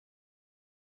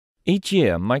Each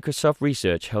year, Microsoft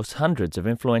Research hosts hundreds of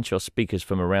influential speakers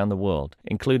from around the world,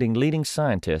 including leading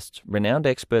scientists, renowned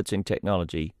experts in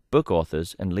technology, book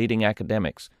authors, and leading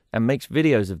academics, and makes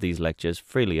videos of these lectures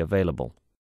freely available.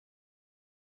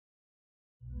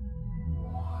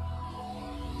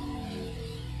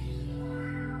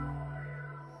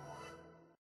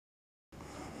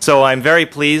 So I'm very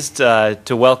pleased to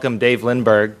welcome Dave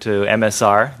Lindberg to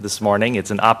MSR this morning. It's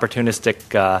an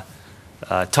opportunistic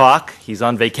talk. He's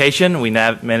on vacation. We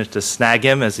managed to snag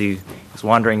him as he was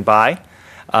wandering by.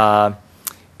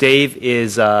 Dave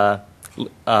is at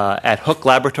Hook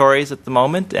Laboratories at the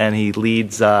moment, and he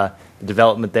leads the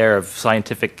development there of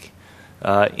scientific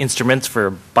instruments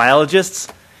for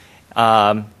biologists.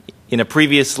 In a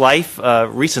previous life,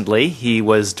 recently, he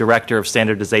was director of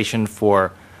standardization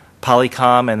for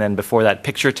Polycom, and then before that,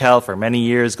 PictureTel for many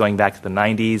years, going back to the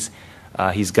 90s.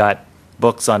 He's got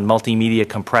books on multimedia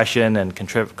compression and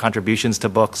contributions to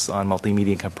books on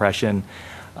multimedia compression.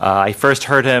 I first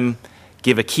heard him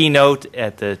give a keynote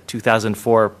at the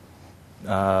 2004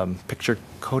 Picture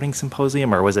Coding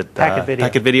Symposium, or was it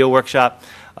Packet Video Workshop,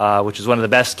 which is one of the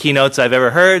best keynotes I've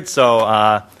ever heard. So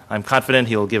I'm confident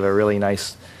he'll give a really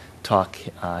nice talk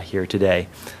here today.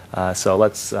 So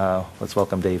let's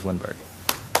welcome Dave Lindberg.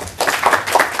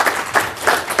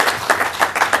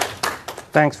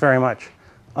 Thanks very much.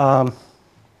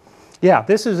 Yeah,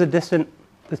 this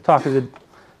talk is a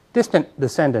distant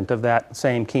descendant of that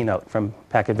same keynote from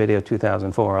Packet Video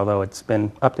 2004, although it's been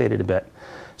updated a bit.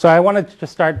 So I wanted to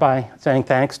just start by saying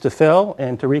thanks to Phil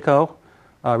and to Rico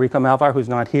Malvar, who's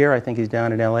not here. I think he's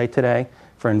down in LA today,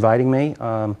 for inviting me.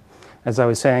 As I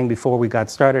was saying before we got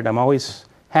started, I'm always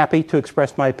happy to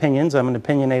express my opinions. I'm an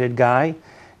opinionated guy,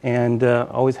 and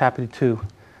always happy to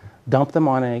dump them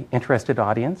on an interested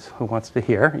audience who wants to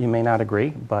hear. You may not agree,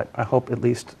 but I hope at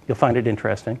least you'll find it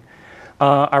interesting.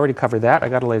 I already covered that. I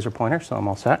got a laser pointer, so I'm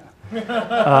all set.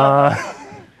 Yeah,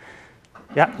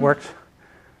 works.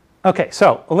 Okay,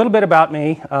 so a little bit about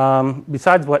me.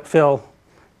 Besides what Phil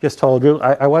just told you,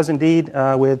 I was indeed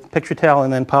with PictureTel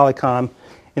and then Polycom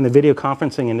in the video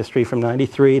conferencing industry from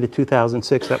 93 to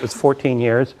 2006. That was 14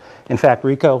 years. In fact,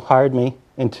 Rico hired me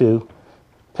into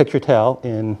PictureTel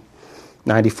in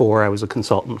 94. I was a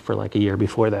consultant for like a year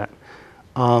before that.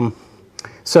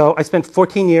 So I spent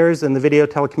 14 years in the video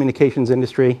telecommunications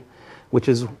industry, which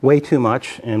is way too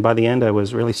much, and by the end I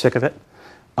was really sick of it.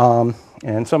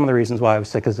 And some of the reasons why I was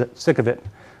sick of it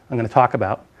I'm going to talk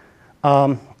about.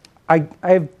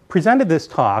 I presented this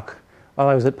talk while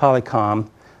I was at Polycom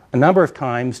a number of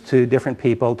times to different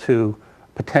people, to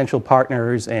potential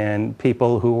partners and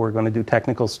people who were going to do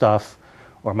technical stuff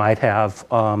or might have.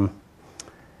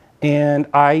 And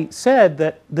I said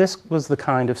that this was the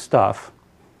kind of stuff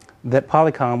that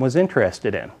Polycom was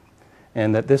interested in,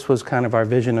 and that this was kind of our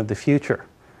vision of the future.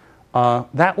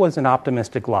 That was an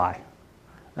optimistic lie.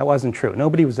 That wasn't true.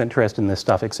 Nobody was interested in this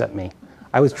stuff except me.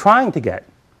 I was trying to get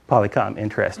Polycom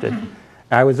interested.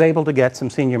 I was able to get some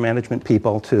senior management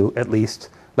people to at least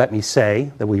let me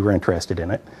say that we were interested in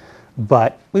it,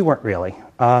 but we weren't really.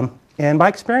 And my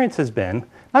experience has been,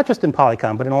 not just in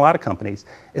Polycom, but in a lot of companies,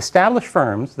 established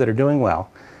firms that are doing well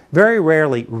very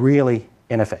rarely really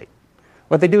innovate.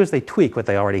 What they do is they tweak what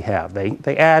they already have.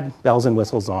 They add bells and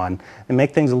whistles on and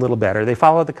make things a little better. They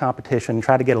follow the competition,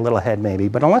 try to get a little ahead maybe,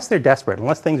 but unless they're desperate,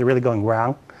 unless things are really going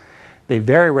wrong, they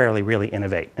very rarely really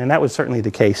innovate. And that was certainly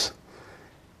the case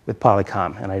with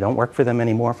Polycom. And I don't work for them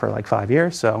anymore for like 5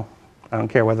 years, so I don't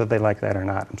care whether they like that or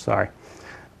not. I'm sorry.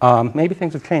 Maybe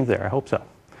things have changed there. I hope so.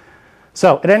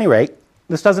 So at any rate,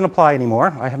 this doesn't apply anymore.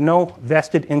 I have no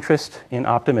vested interest in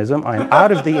optimism. I'm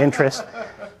out of the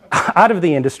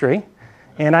industry,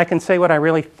 and I can say what I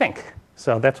really think.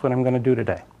 So that's what I'm going to do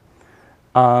today.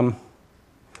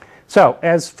 So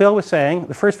as Phil was saying,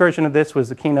 the first version of this was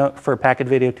the keynote for Packet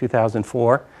Video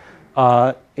 2004.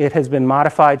 It has been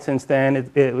modified since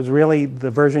then. It was really, the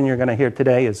version you're going to hear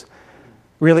today is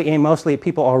really aimed mostly at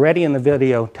people already in the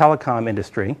video telecom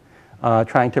industry,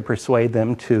 trying to persuade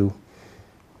them to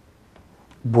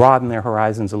broaden their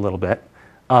horizons a little bit.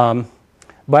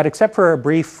 But except for a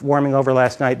brief warming over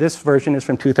last night, this version is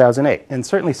from 2008. And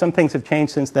certainly some things have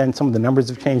changed since then. Some of the numbers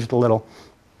have changed a little.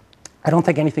 I don't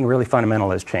think anything really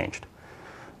fundamental has changed.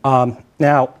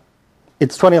 Now,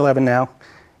 it's 2011 now,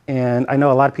 and I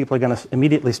know a lot of people are going to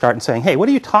immediately start saying, hey, what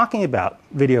are you talking about?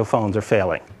 Video phones are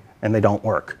failing, and they don't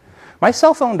work. My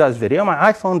cell phone does video.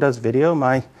 My iPhone does video.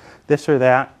 My this or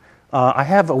that. I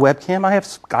have a webcam. I have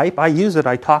Skype. I use it.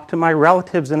 I talk to my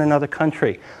relatives in another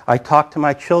country. I talk to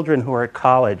my children who are at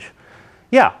college.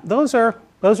 Yeah, those are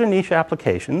niche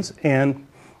applications, and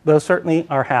those certainly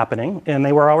are happening, and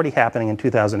they were already happening in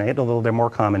 2008, although they're more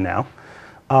common now.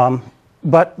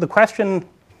 But the question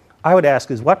I would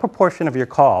ask is, what proportion of your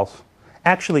calls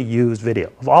actually use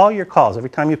video? Of all your calls, every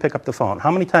time you pick up the phone,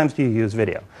 how many times do you use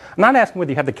video? I'm not asking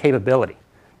whether you have the capability.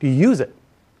 Do you use it?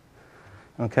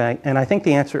 Okay, and I think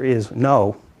the answer is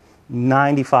no,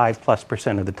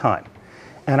 95+% of the time.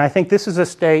 And I think this is a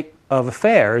state of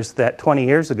affairs that 20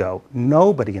 years ago,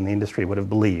 nobody in the industry would have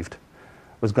believed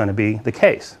was going to be the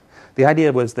case. The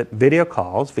idea was that video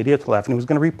calls, video telephony, was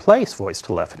going to replace voice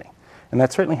telephony. And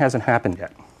that certainly hasn't happened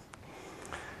yet.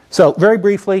 So very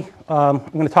briefly, I'm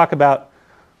going to talk about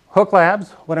Hook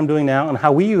Labs, what I'm doing now, and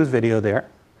how we use video there,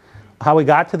 how we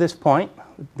got to this point,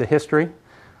 the history,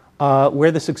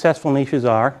 where the successful niches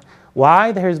are,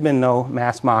 why there has been no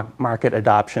mass market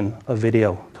adoption of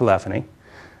video telephony,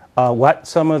 what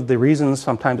some of the reasons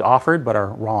sometimes offered but are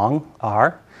wrong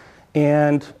are,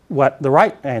 and what the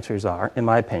right answers are, in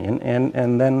my opinion,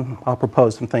 and then I'll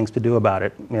propose some things to do about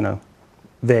it in a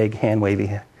vague,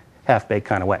 hand-wavy, half-baked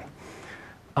kind of way.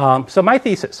 So my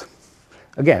thesis,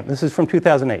 again, this is from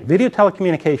 2008. Video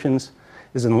telecommunications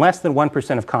is in less than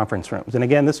 1% of conference rooms. And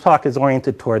again, this talk is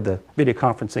oriented toward the video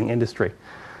conferencing industry.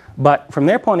 But from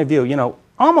their point of view, you know,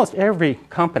 almost every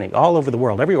company all over the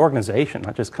world, every organization,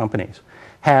 not just companies,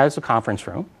 has a conference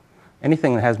room.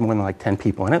 Anything that has more than like 10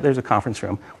 people in it, there's a conference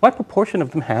room. What proportion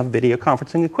of them have video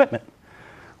conferencing equipment?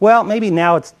 Well, maybe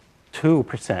now it's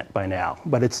 2% by now,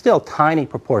 but it's still a tiny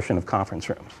proportion of conference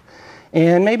rooms.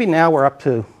 And maybe now we're up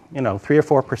to, you know, 3 or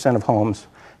 4% of homes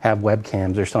have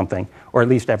webcams or something, or at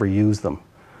least ever use them.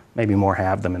 Maybe more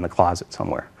have them in the closet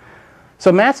somewhere.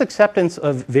 So mass acceptance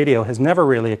of video has never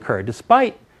really occurred,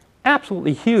 despite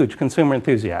absolutely huge consumer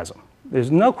enthusiasm. There's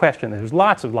no question there's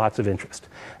lots of interest.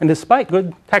 And despite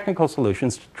good technical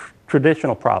solutions to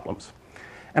traditional problems.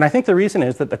 And I think the reason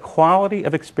is that the quality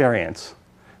of experience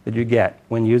that you get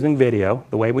when using video,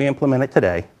 the way we implement it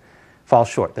today, falls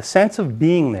short. The sense of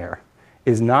being there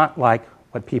is not like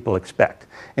what people expect.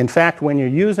 In fact, when you're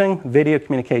using video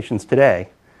communications today,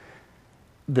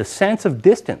 the sense of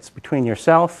distance between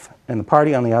yourself and the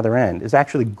party on the other end is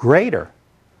actually greater.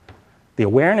 The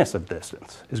awareness of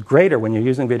distance is greater when you're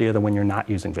using video than when you're not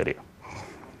using video.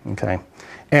 Okay?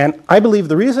 And I believe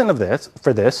the reason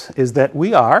for this is that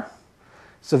we are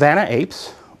savanna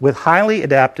apes with highly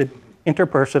adapted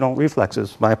interpersonal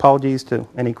reflexes. My apologies to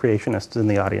any creationists in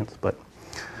the audience, but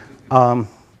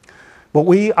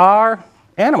we are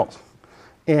animals,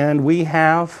 and we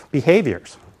have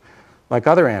behaviors like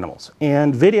other animals.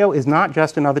 And video is not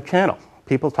just another channel.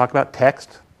 People talk about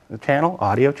text channel,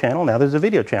 audio channel, now there's a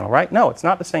video channel, right? No, it's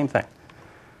not the same thing.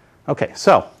 Okay,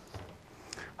 so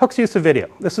Hook's use of video.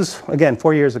 This is, again,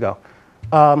 4 years ago.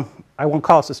 I won't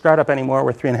call us a startup anymore.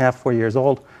 We're 3.5, 4 years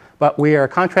old. But we are a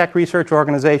contract research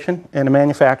organization and a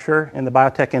manufacturer in the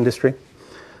biotech industry.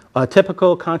 A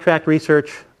typical contract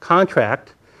research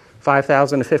contract,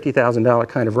 $5,000 to $50,000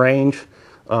 kind of range.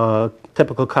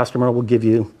 Typical customer will give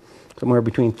you somewhere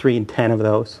between 3 and 10 of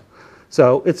those.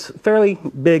 So it's fairly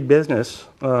big business,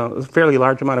 a fairly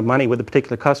large amount of money with a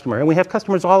particular customer. And we have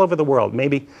customers all over the world.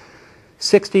 Maybe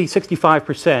 60,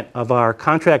 65% of our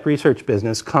contract research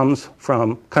business comes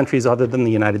from countries other than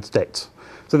the United States.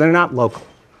 So they're not local.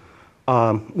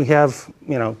 We have,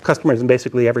 you know, customers in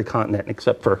basically every continent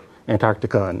except for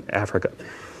Antarctica and Africa.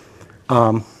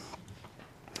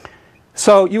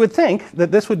 So you would think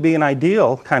that this would be an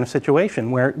ideal kind of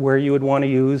situation where you would want to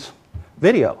use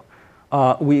video.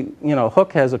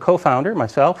 Hook has a co-founder,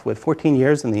 myself, with 14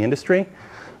 years in the industry.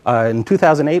 In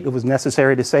 2008, it was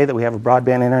necessary to say that we have a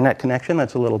broadband internet connection.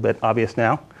 That's a little bit obvious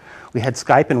now. We had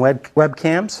Skype and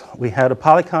webcams. We had a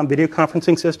Polycom video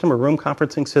conferencing system, a room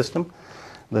conferencing system.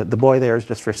 The boy there is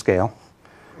just for scale.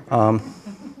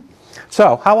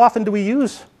 So how often do we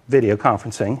use video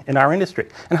conferencing in our industry?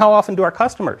 And how often do our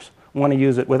customers want to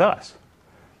use it with us?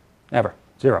 Never.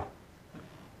 Zero.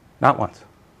 Not once.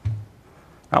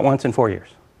 Not once in 4 years.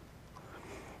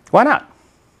 Why not?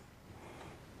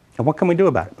 And what can we do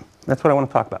about it? That's what I want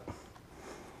to talk about.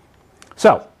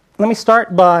 So let me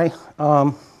start by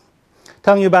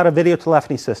telling you about a video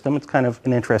telephony system. It's kind of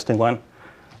an interesting one.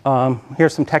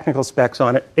 Here's some technical specs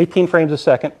on it. 18 frames a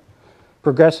second,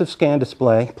 progressive scan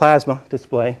display, plasma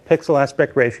display, pixel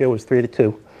aspect ratio was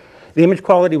 3:2. The image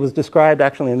quality was described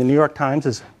actually in the New York Times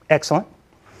as excellent.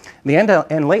 The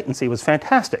end-to-end latency was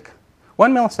fantastic,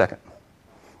 1 millisecond.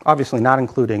 Obviously not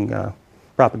including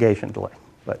propagation delay,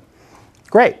 but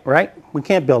great, right? We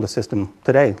can't build a system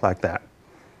today like that.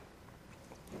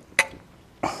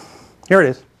 Here it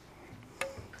is.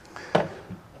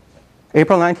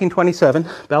 April 1927,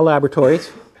 Bell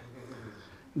Laboratories.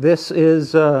 This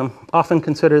is often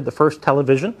considered the first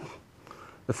television.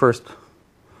 First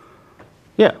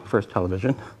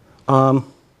television.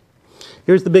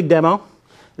 Here's the big demo.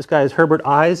 This guy is Herbert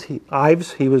Ives.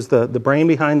 He was the brain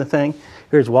behind the thing.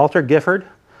 Here's Walter Gifford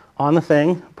on the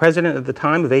thing, president at the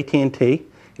time of AT&T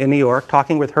in New York,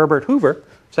 talking with Herbert Hoover,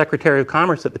 Secretary of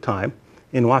Commerce at the time,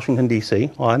 in Washington,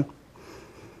 D.C., on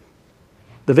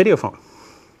the video phone.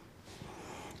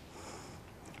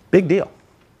 Big deal.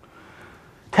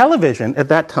 Television at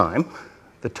that time,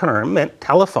 the term meant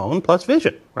telephone plus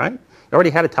vision, right? You already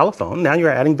had a telephone, now you're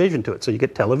adding vision to it, so you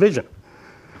get television.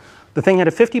 The thing had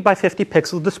a 50 by 50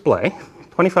 pixel display,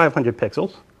 2,500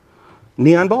 pixels,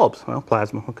 neon bulbs, well,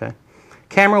 plasma, okay.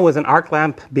 Camera was an arc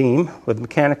lamp beam with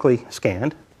mechanically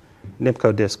scanned,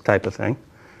 NIPCO disc type of thing.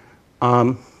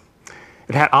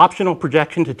 It had optional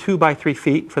projection to 2 by 3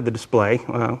 feet for the display.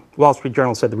 Wall Street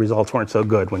Journal said the results weren't so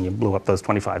good when you blew up those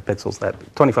 2,500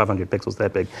 pixels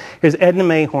that big. Here's Edna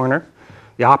Mae Horner,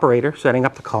 the operator, setting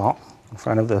up the call in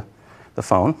front of the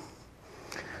phone.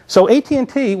 So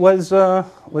AT&T was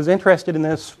interested in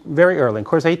this very early. Of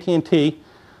course, AT&T,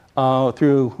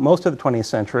 through most of the 20th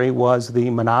century, was the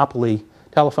monopoly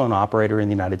telephone operator in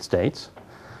the United States.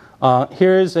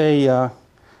 Here's a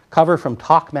cover from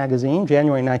Talk magazine,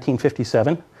 January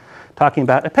 1957, talking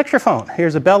about a picture phone.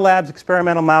 Here's a Bell Labs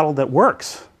experimental model that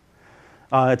works.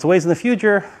 It's a ways in the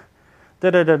future,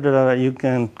 you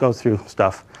can go through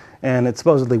stuff. And it's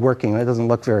supposedly working. It doesn't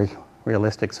look very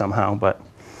realistic somehow, but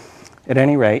at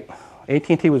any rate,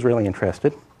 AT&T was really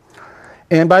interested.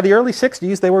 And by the early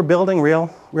 60s, they were building real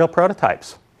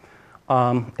prototypes.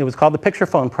 It was called the Picture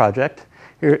Phone Project.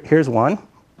 Here's one.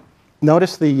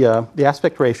 Notice the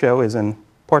aspect ratio is in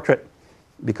portrait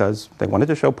because they wanted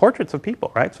to show portraits of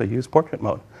people, right? So use portrait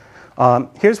mode.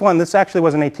 Here's one. This actually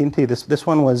wasn't AT&T. This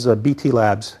one was BT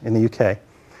Labs in the UK.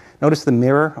 Notice the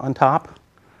mirror on top.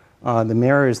 The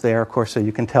mirror is there, of course, so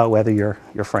you can tell whether you're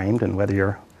framed and whether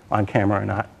you're on camera or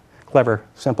not. Clever,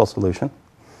 simple solution.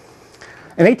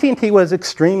 And AT&T was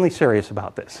extremely serious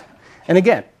about this. And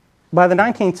again, by the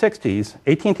 1960s,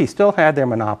 AT&T still had their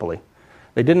monopoly.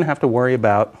 They didn't have to worry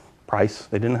about price.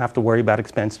 They didn't have to worry about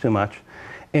expense too much.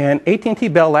 And AT&T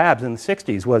Bell Labs in the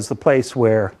 60s was the place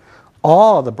where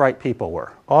all the bright people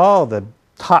were, all the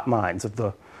top minds of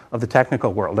the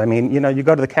technical world. I mean, you know, you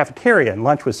go to the cafeteria and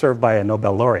lunch was served by a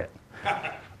Nobel laureate.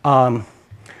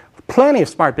 Plenty of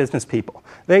smart business people.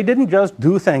 They didn't just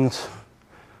do things,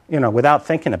 you know, without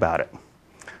thinking about it.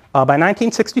 By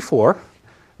 1964,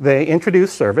 they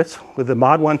introduced service with the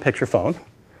Mod 1 picture phone.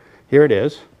 Here it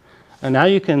is. And now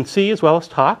you can see as well as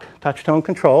talk, touch-tone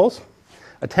controls.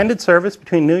 Attended service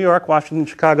between New York, Washington, and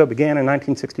Chicago began in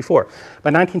 1964.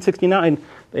 By 1969,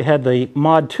 they had the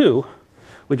Mod 2,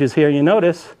 which is here. You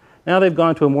notice now they've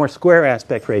gone to a more square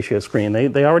aspect ratio screen.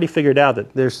 They already figured out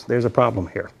that there's a problem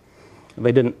here.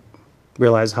 They didn't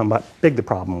realize how big the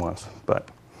problem was. But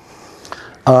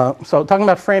so talking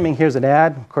about framing, here's an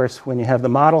ad. Of course, when you have the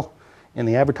model in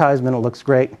the advertisement, it looks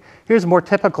great. Here's a more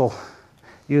typical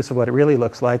use of what it really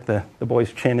looks like. The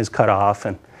boy's chin is cut off.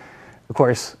 And of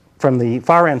course, from the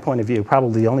far end point of view,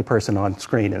 probably the only person on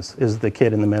screen is the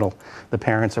kid in the middle. The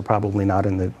parents are probably not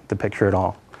in the picture at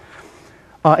all.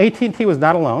 AT&T was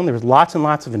not alone. There was lots and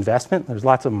lots of investment. There was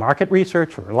lots of market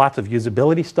research. There were lots of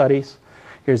usability studies.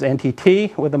 Here's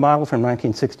NTT with the model from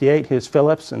 1968. Here's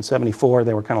Philips in 74.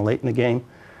 They were kind of late in the game.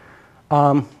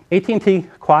 AT&T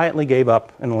quietly gave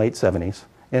up in the late 70s,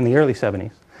 in the early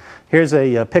 70s. Here's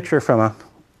a picture from a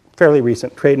fairly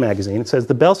recent trade magazine. It says,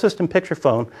 the Bell System picture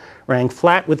phone rang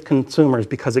flat with consumers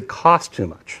because it cost too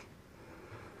much.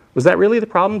 Was that really the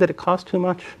problem? Did it cost too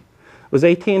much? Was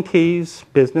AT&T's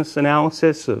business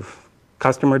analysis of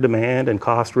customer demand and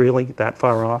cost really that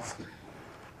far off?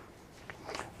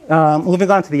 Moving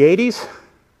on to the 80s,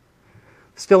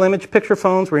 still image picture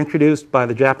phones were introduced by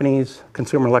the Japanese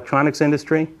consumer electronics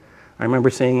industry. I remember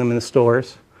seeing them in the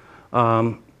stores.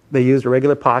 They used a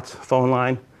regular POTS phone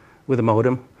line with a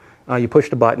modem. You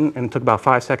pushed a button, and it took about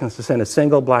 5 seconds to send a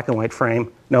single black and white frame,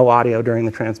 no audio during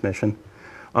the transmission.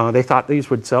 They thought these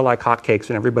would sell like hotcakes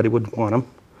and everybody would want them.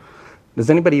 Does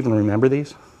anybody even remember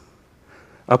these?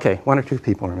 Okay, 1 or 2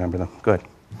 people remember them. Good.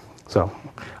 So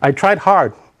I tried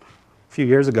hard a few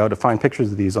years ago to find pictures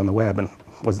of these on the web and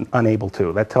was unable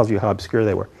to. That tells you how obscure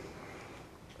they were.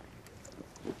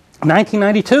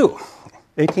 1992,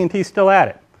 AT&T's still at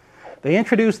it. They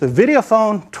introduced the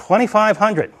Videophone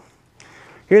 2500.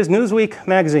 Here's Newsweek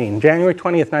magazine, January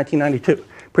 20th, 1992,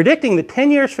 predicting that 10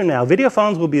 years from now, video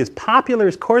phones will be as popular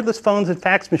as cordless phones and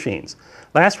fax machines.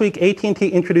 Last week, AT&T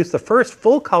introduced the first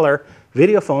full-color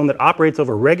video phone that operates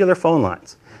over regular phone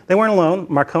lines. They weren't alone.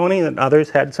 Marconi and others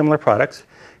had similar products.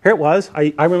 Here it was.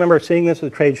 I remember seeing this at a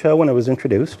trade show when it was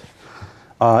introduced.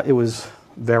 It was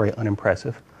very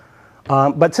unimpressive.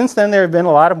 But since then, there have been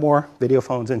a lot of more video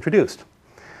phones introduced.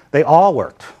 They all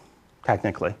worked,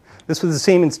 technically. This was the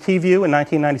Siemens T-View in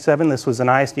 1997. This was an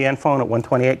ISDN phone at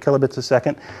 128 kilobits a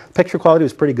second. Picture quality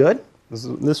was pretty good.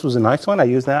 This was a nice one. I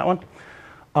used that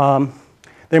one.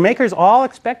 Their makers all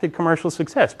expected commercial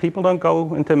success. People don't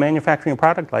go into manufacturing a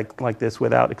product like this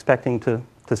without expecting to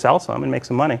sell some and make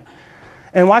some money.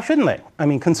 And why shouldn't they? I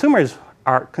mean, consumers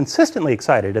are consistently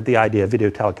excited at the idea of video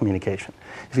telecommunication.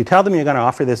 If you tell them you're going to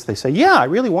offer this, they say, yeah, I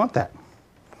really want that.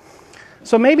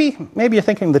 So maybe you're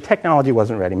thinking the technology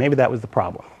wasn't ready. Maybe that was the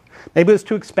problem. Maybe it was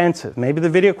too expensive. Maybe the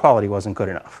video quality wasn't good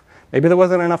enough. Maybe there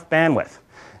wasn't enough bandwidth.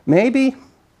 Maybe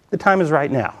the time is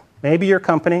right now. Maybe your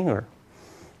company or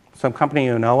some company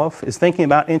you know of is thinking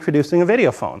about introducing a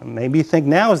video phone. And maybe you think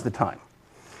now is the time.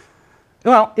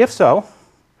 Well, if so,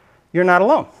 you're not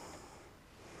alone.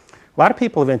 A lot of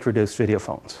people have introduced video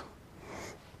phones.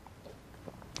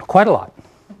 Quite a lot.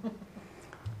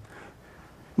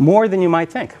 More than you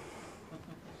might think.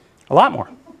 A lot more.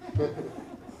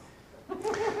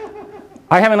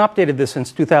 I haven't updated this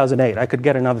since 2008. I could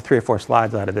get another 3 or 4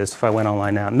 slides out of this if I went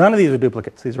online now. None of these are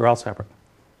duplicates. These are all separate.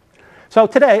 So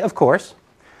today, of course,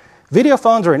 video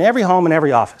phones are in every home and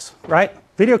every office, right?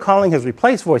 Video calling has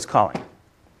replaced voice calling.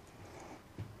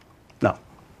 No.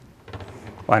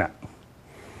 Why not?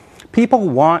 People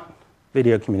want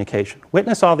video communication.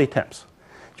 Witness all the attempts.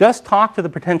 Just talk to the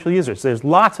potential users. There's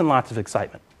lots and lots of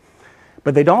excitement.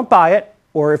 But they don't buy it,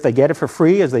 or if they get it for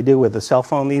free, as they do with the cell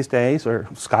phone these days, or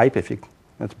Skype,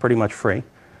 it's pretty much free,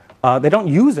 they don't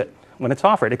use it when it's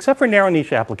offered, except for narrow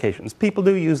niche applications. People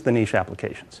do use the niche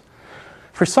applications.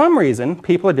 For some reason,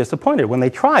 people are disappointed. When they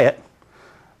try it,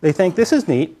 they think this is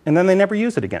neat, and then they never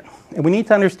use it again. And we need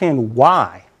to understand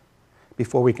why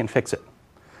before we can fix it.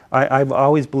 I've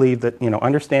always believed that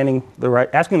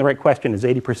asking the right question is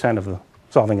 80% of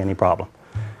solving any problem.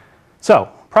 So,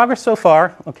 progress so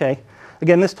far, okay.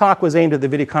 Again, this talk was aimed at the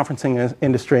video conferencing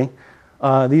industry.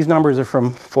 These numbers are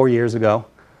from 4 years ago.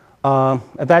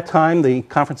 At that time, the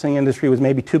conferencing industry was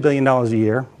maybe $2 billion a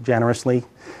year, generously,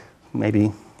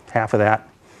 maybe half of that,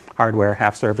 hardware,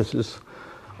 half services.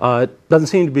 It doesn't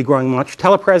seem to be growing much.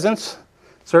 Telepresence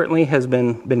certainly has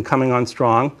been coming on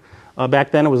strong.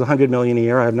 Back then it was $100 million a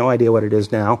year. I have no idea what it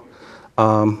is now.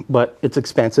 But it's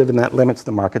expensive, and that limits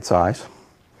the market size.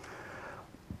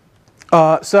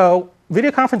 So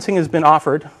video conferencing has been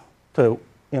offered to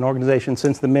an organization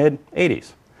since the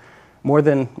mid-'80s. More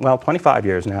than, 25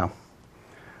 years now.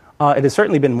 It has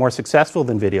certainly been more successful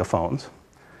than video phones.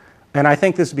 And I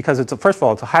think this is because, first of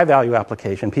all, it's a high-value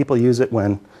application. People use it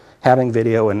when having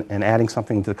video and adding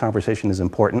something to the conversation is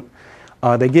important.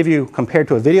 They give you, compared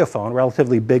to a video phone, a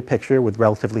relatively big picture with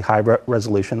relatively high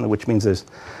resolution, which means there's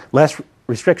less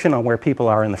restriction on where people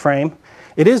are in the frame.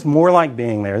 It is more like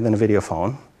being there than a video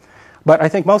phone. But I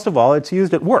think most of all, it's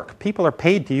used at work. People are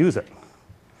paid to use it.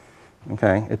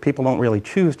 Okay? People don't really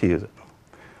choose to use it.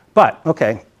 But,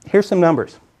 okay, here's some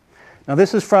numbers. Now,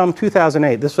 this is from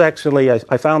 2008. This was actually,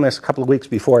 I found this a couple of weeks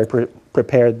before I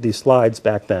prepared these slides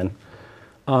back then.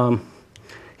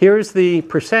 Here's the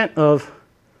percent of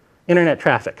internet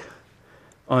traffic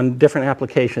on different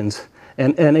applications.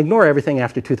 And ignore everything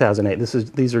after 2008.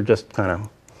 These are just kind of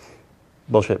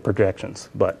bullshit projections.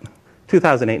 But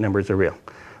 2008 numbers are real.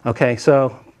 Okay,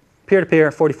 so peer-to-peer,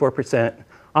 44%.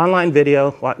 Online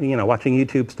video, watching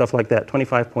YouTube, stuff like that,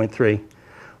 25.3.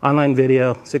 Online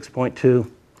video,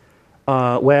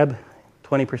 6.2. Web,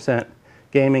 20%.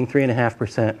 Gaming,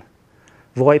 3.5%.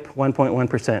 VoIP,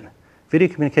 1.1%. Video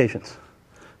communications,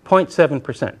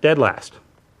 0.7%, dead last.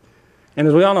 And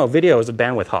as we all know, video is a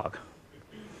bandwidth hog,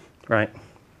 right?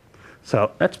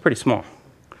 So that's pretty small.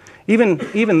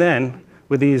 Even then,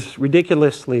 with these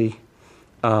ridiculously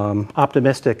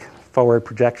optimistic forward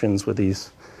projections with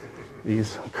these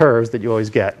curves that you always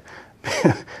get,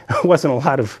 there wasn't a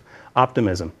lot of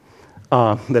optimism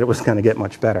that it was going to get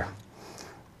much better.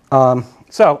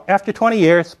 So after 20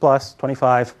 years plus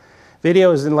 25,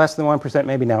 video is in less than 1%,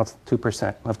 maybe now it's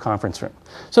 2% of conference room.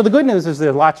 So the good news is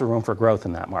there's lots of room for growth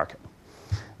in that market.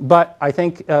 But I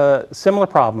think similar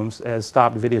problems as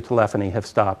stopped video telephony have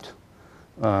stopped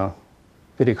video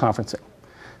conferencing.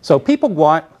 So people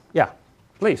want, yeah,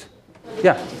 please.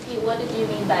 Yeah. What did you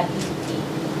mean by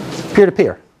P2P?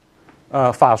 Peer-to-peer,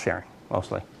 file sharing,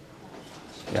 mostly.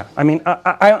 Yeah, I mean,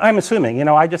 I'm assuming,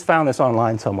 I just found this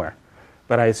online somewhere,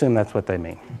 but I assume that's what they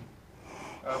mean.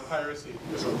 Piracy.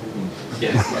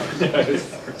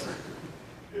 Yes.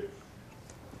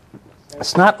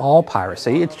 It's not all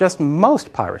piracy, it's just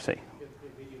most piracy.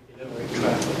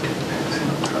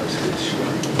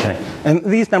 Okay. And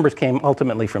these numbers came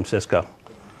ultimately from Cisco,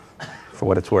 for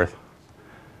what it's worth.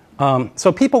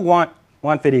 So people want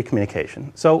want video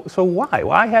communication. So why?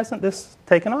 Why hasn't this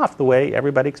taken off the way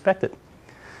everybody expected?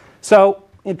 So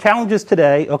challenges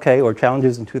today, okay, or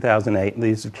challenges in 2008,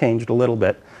 these have changed a little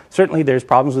bit. Certainly there's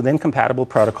problems with incompatible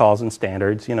protocols and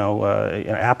standards.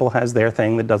 Apple has their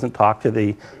thing that doesn't talk to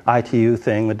the ITU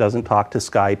thing, that doesn't talk to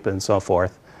Skype and so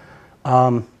forth.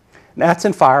 Nets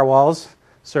and firewalls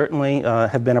certainly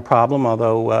have been a problem,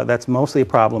 although that's mostly a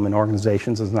problem in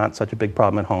organizations. It's not such a big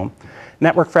problem at home.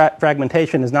 Network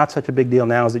fragmentation is not such a big deal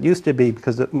now as it used to be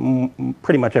because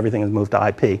pretty much everything has moved to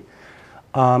IP.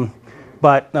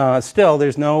 But still,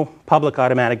 there's no public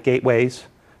automatic gateways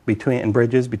and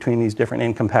bridges between these different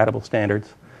incompatible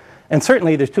standards. And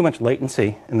certainly, there's too much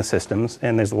latency in the systems,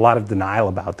 and there's a lot of denial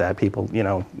about that. People,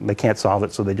 they can't solve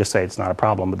it, so they just say it's not a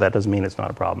problem, but that doesn't mean it's not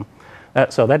a problem.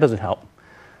 So that doesn't help.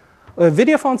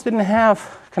 Video phones didn't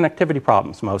have connectivity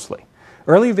problems, mostly.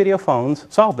 Early video phones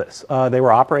solved this. They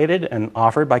were operated and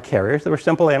offered by carriers. They were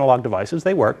simple analog devices.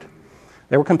 They worked.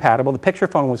 They were compatible. The picture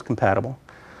phone was compatible.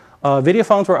 Video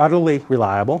phones were utterly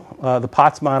reliable. The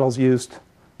POTS models used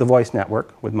the voice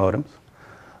network with modems.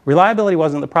 Reliability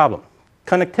wasn't the problem.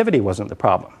 Connectivity wasn't the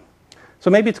problem. So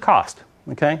maybe it's cost.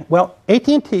 Okay? Well,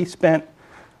 AT&T spent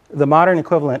the modern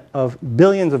equivalent of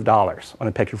billions of dollars on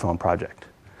a picture phone project.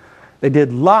 They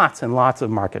did lots and lots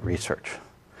of market research.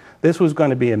 This was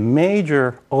going to be a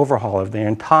major overhaul of their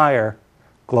entire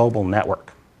global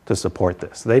network to support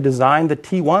this. They designed the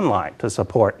T1 line to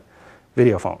support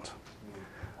video phones.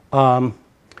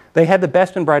 They had the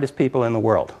best and brightest people in the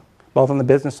world, both on the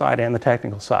business side and the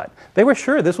technical side. They were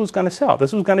sure this was going to sell.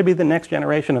 This was going to be the next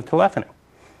generation of telephony.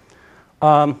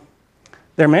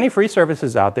 There are many free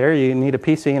services out there. You need a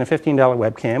PC and a $15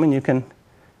 webcam, and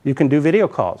you can do video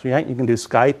calls. Right? You can do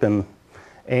Skype and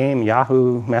AIM,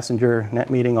 Yahoo, Messenger,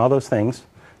 NetMeeting, all those things.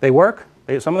 They work.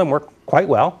 Some of them work quite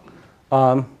well.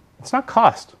 It's not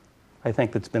cost, I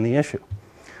think, that's been the issue.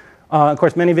 Of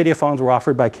course, many video phones were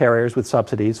offered by carriers with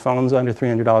subsidies. Phones under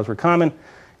 $300 were common.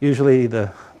 Usually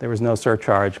there was no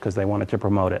surcharge because they wanted to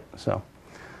promote it. So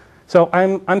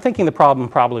I'm thinking the problem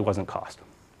probably wasn't cost.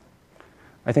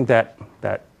 I think that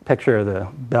picture of the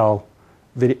Bell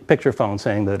picture phone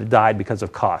saying that it died because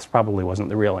of cost probably wasn't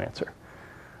the real answer.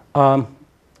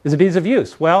 Is it ease of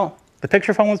use? Well, the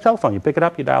picture phone was a telephone. You pick it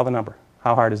up, you dial the number.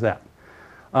 How hard is that?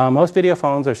 Most video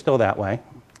phones are still that way.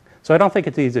 So I don't think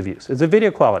it's ease of use. Is it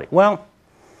video quality? Well,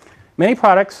 many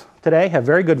products today have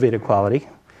very good video quality.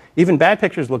 Even bad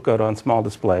pictures look good on small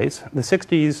displays. The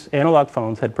 60s analog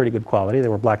phones had pretty good quality. They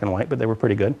were black and white, but they were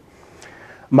pretty good.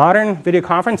 Modern video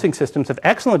conferencing systems have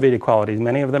excellent video quality.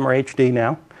 Many of them are HD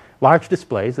now. Large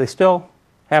displays. They still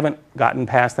haven't gotten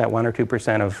past that 1 or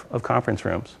 2% of conference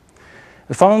rooms.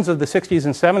 The phones of the 60s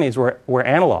and 70s were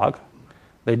analog.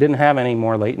 They didn't have any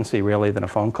more latency, really, than a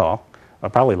phone call.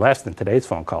 Probably less than today's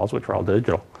phone calls, which are all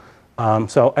digital.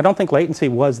 So I don't think latency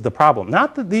was the problem.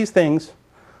 Not that these things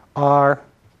are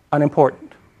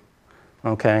unimportant.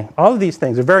 Okay? All of these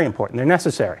things are very important. They're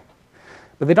necessary.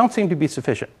 But they don't seem to be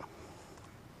sufficient.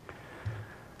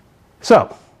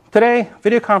 So today,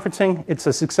 video conferencing, it's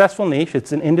a successful niche.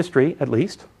 It's an industry, at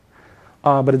least.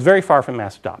 But it's very far from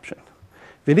mass adoption.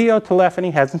 Video telephony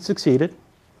hasn't succeeded.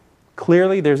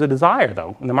 Clearly, there's a desire,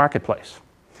 though, in the marketplace.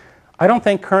 I don't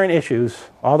think current issues,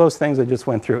 all those things I just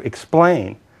went through,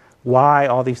 explain why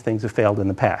all these things have failed in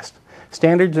the past.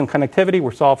 Standards and connectivity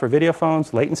were solved for video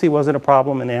phones. Latency wasn't a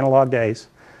problem in analog days.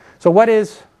 So what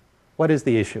is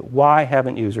the issue? Why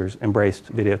haven't users embraced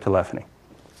video telephony?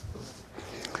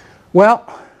 Well,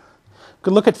 you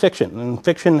could look at fiction. And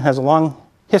fiction has a long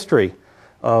history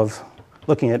of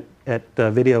looking at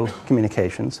video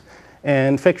communications.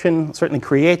 And fiction certainly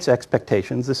creates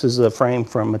expectations. This is a frame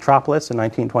from Metropolis in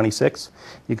 1926.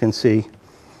 You can see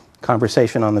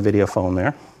conversation on the video phone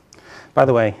there. By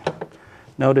the way,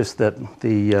 notice that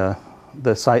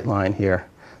the sight line here,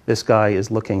 this guy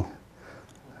is looking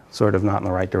sort of not in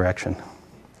the right direction.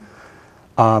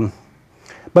 But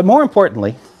more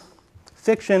importantly,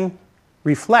 fiction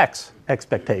reflects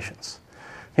expectations.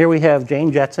 Here we have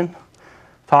Jane Jetson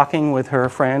talking with her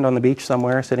friend on the beach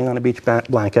somewhere, sitting on a beach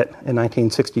blanket in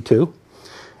 1962.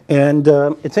 And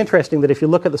it's interesting that if you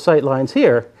look at the sight lines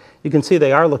here, you can see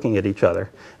they are looking at each other.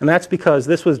 And that's because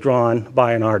this was drawn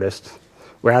by an artist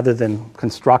rather than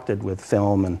constructed with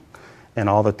film and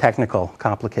all the technical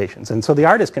complications. And so the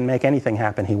artist can make anything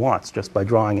happen he wants just by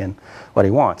drawing in what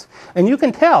he wants. And you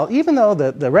can tell, even though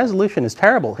the resolution is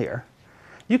terrible here,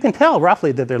 you can tell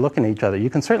roughly that they're looking at each other. You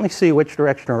can certainly see which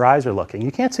direction her eyes are looking.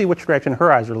 You can't see which direction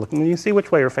her eyes are looking. You can see which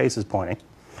way her face is pointing.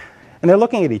 And they're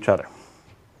looking at each other.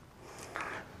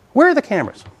 Where are the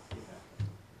cameras?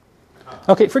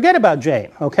 Okay, forget about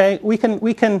Jane, okay? We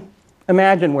can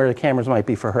imagine where the cameras might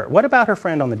be for her. What about her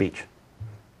friend on the beach?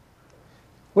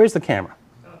 Where's the camera?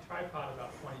 It's on a tripod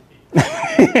about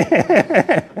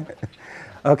 20 feet.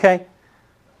 Okay?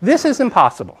 This is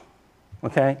impossible.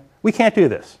 Okay? We can't do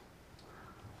this.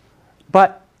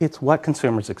 But it's what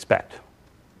consumers expect.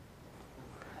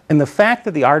 And the fact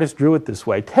that the artist drew it this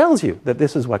way tells you that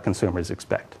this is what consumers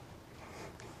expect.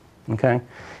 Okay?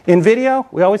 In video,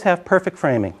 we always have perfect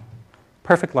framing,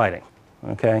 perfect lighting.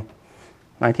 Okay?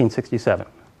 1967.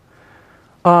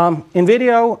 In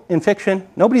video, in fiction,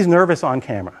 nobody's nervous on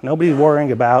camera. Nobody's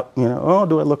worrying about, oh,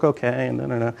 do I look okay? And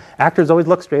no. Actors always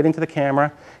look straight into the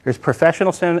camera. There's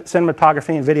professional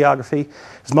cinematography and videography.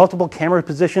 There's multiple camera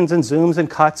positions and zooms and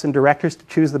cuts and directors to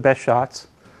choose the best shots.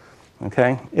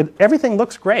 Okay? Everything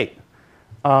looks great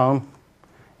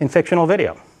in fictional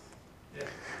video. Yeah.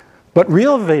 But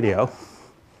real video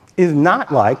is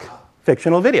not like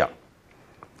fictional video.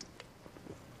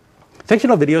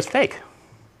 Fictional video is fake.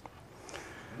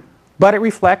 But it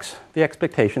reflects the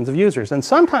expectations of users. And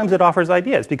sometimes it offers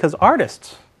ideas, because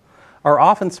artists are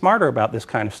often smarter about this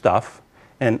kind of stuff,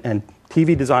 and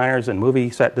TV designers and movie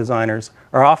set designers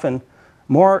are often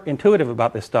more intuitive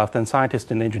about this stuff than scientists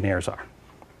and engineers are.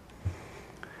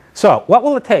 So what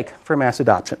will it take for mass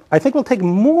adoption? I think it will take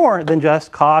more than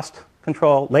just cost,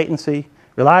 control, latency,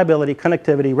 reliability,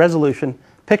 connectivity, resolution,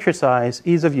 picture size,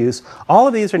 ease of use. All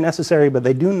of these are necessary, but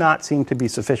they do not seem to be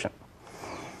sufficient.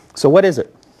 So what is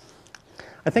it?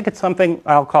 I think it's something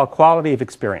I'll call quality of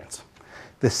experience.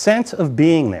 The sense of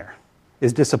being there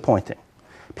is disappointing.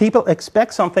 People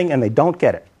expect something and they don't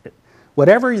get it.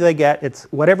 Whatever they get,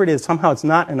 whatever it is, somehow it's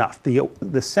not enough.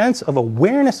 The sense of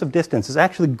awareness of distance is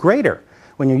actually greater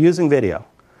when you're using video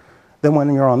than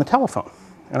when you're on the telephone.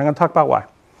 And I'm going to talk about why.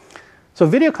 So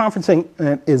video conferencing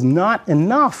is not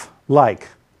enough like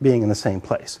being in the same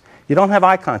place. You don't have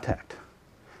eye contact.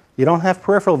 You don't have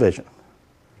peripheral vision.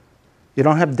 You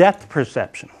don't have depth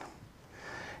perception.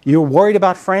 You're worried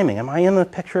about framing. Am I in the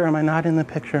picture? Am I not in the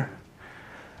picture?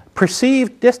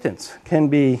 Perceived distance can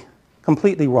be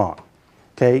completely wrong.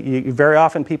 Okay? Very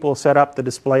often people set up the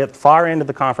display at the far end of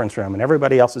the conference room and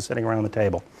everybody else is sitting around the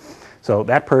table. So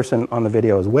that person on the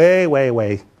video is way, way,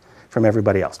 way from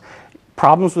everybody else.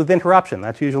 Problems with interruption.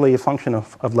 That's usually a function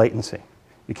of latency.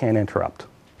 You can't interrupt.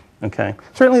 Okay?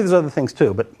 Certainly there's other things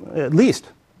too, but at least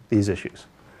these issues.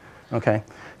 Okay?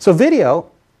 So video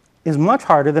is much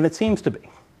harder than it seems to be.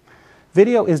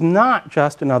 Video is not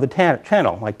just another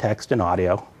channel like text and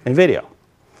audio and video.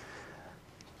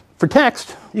 For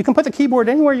text, you can put the keyboard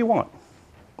anywhere you want.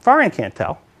 Far end can't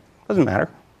tell. Doesn't matter.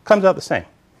 Comes out the same.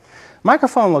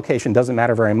 Microphone location doesn't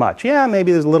matter very much. Yeah,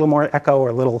 maybe there's a little more echo or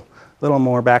a little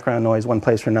more background noise one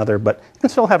place or another, but you can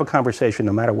still have a conversation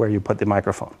no matter where you put the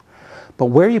microphone. But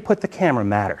where you put the camera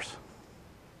matters.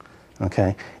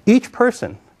 Okay? Each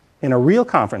person in a real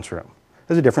conference room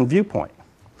has a different viewpoint.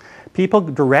 People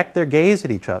direct their gaze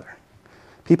at each other.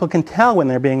 People can tell when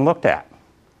they're being looked at.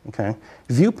 Okay?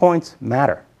 Viewpoints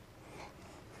matter.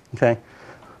 Okay?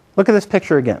 Look at this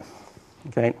picture again.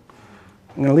 Okay?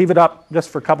 I'm going to leave it up just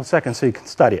for a couple seconds so you can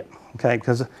study it. Okay?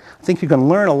 Because I think you can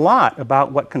learn a lot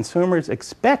about what consumers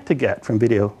expect to get from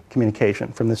video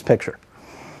communication from this picture.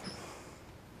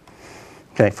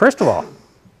 Okay, first of all,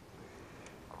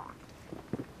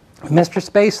 Mr.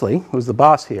 Spacely, who's the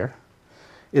boss here,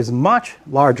 is much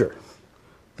larger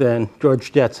than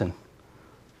George Jetson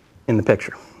in the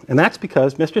picture. And that's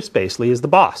because Mr. Spacely is the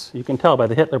boss. You can tell by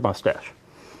the Hitler mustache.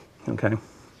 Okay?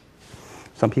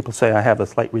 Some people say I have a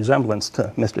slight resemblance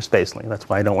to Mr. Spacely. That's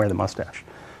why I don't wear the mustache.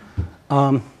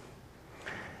 Now,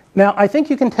 I think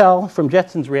you can tell from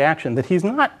Jetson's reaction that he's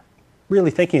not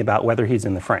really thinking about whether he's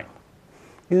in the frame.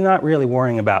 He's not really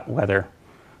worrying about whether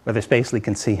Spacely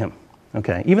can see him.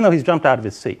 Okay, even though he's jumped out of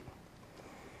his seat.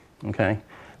 Okay,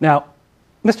 now,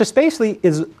 Mr.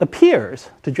 Spacely appears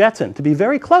to Jetson to be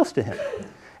very close to him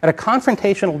at a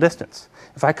confrontational distance.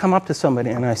 If I come up to somebody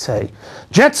and I say,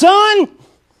 "Jetson!"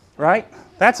 right?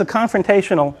 That's a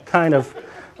confrontational kind of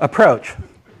approach.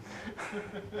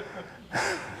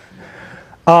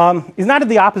 He's not at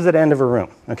the opposite end of a room.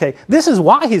 Okay, this is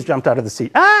why he's jumped out of the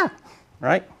seat. Ah,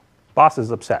 right? Boss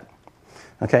is upset.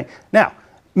 Okay, now.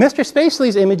 Mr.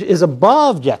 Spacely's image is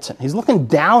above Jetson. He's looking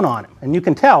down on him. And you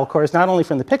can tell, of course, not only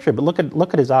from the picture, but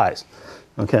look at his eyes.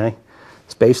 Okay?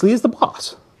 Spacely is the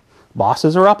boss.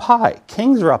 Bosses are up high.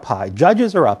 Kings are up high.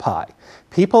 Judges are up high.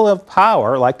 People of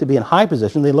power like to be in high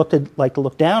position. They like to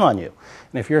look down on you.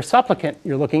 And if you're a supplicant,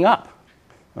 you're looking up.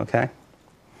 Okay?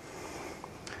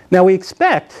 Now, we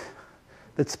expect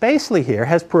that Spacely here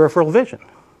has peripheral vision.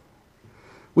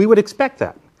 We would expect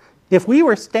that. If we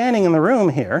were standing in the room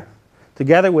here,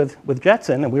 together with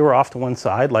Jetson, and we were off to one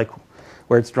side like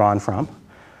where it's drawn from.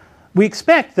 We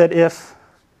expect that if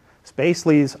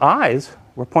Spacely's eyes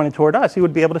were pointed toward us, he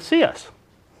would be able to see us,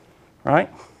 right?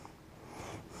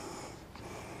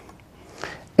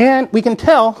 And we can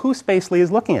tell who Spacely is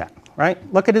looking at, right?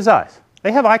 Look at his eyes.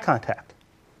 They have eye contact.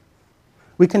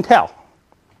 We can tell.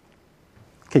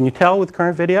 Can you tell with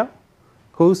current video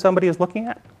who somebody is looking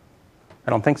at?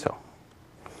 I don't think so.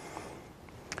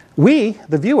 We,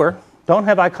 the viewer, don't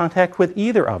have eye contact with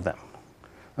either of them.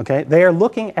 Okay? They are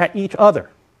looking at each other,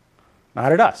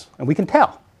 not at us, and we can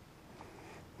tell.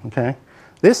 Okay?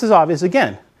 This is obvious.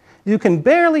 Again, you can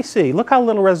barely see. Look how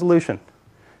little resolution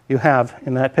you have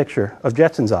in that picture of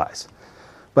Jetson's eyes.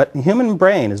 But the human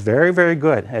brain is very, very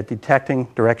good at detecting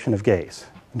direction of gaze.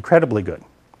 Incredibly good.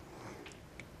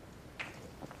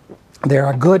 There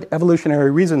are good evolutionary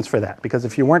reasons for that, because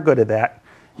if you weren't good at that,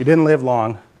 you didn't live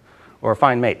long or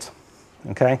find mates.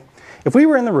 Okay? If we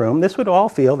were in the room, this would all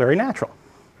feel very natural.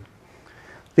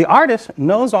 The artist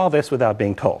knows all this without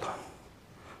being told.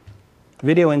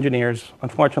 Video engineers,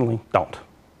 unfortunately, don't.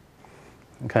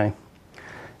 Okay?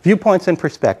 Viewpoints and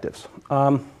perspectives.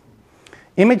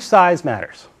 Image size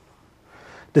matters.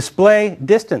 Display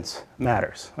distance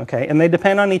matters. Okay? And they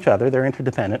depend on each other. They're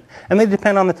interdependent. And they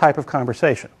depend on the type of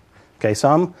conversation. Okay?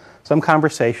 Some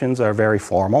conversations are very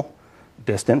formal,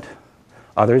 distant.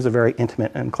 Others are very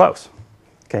intimate and close.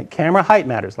 Okay? Camera height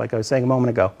matters, like I was saying a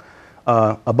moment ago.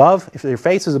 If your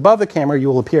face is above the camera, you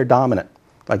will appear dominant,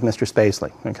 like Mr.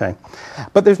 Spacely. Okay?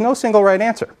 But there's no single right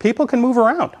answer. People can move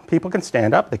around. People can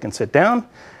stand up. They can sit down.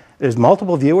 There's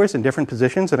multiple viewers in different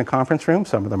positions in a conference room.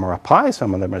 Some of them are up high.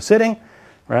 Some of them are sitting.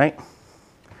 Right?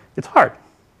 It's hard.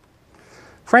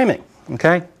 Framing.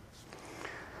 Okay?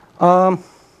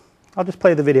 I'll just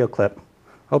play the video clip.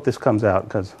 Hope this comes out,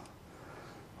 because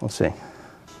we'll see.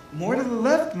 More to the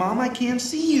left, Mom. I can't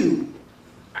see you.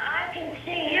 I can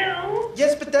see you.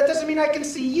 Yes, but that doesn't mean I can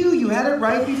see you. You had it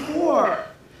right before.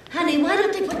 Honey, why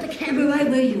don't they put the camera right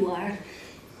where you are?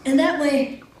 And that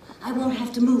way, I won't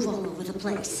have to move all over the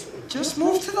place. Just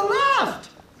move to the left.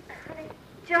 Honey,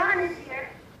 John is here.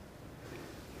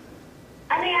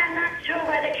 Honey, I'm not sure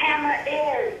where the camera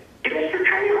is. It is the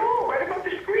tiny hole right above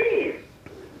the screen.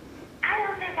 I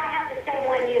don't think I have the same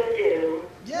one you do.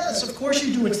 Yes, of course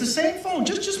you do. It's the same phone.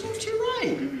 Just move to your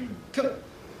right. Come.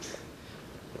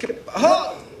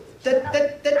 Oh,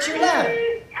 that's your left.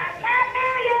 I can't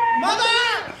hear you.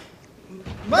 Mother!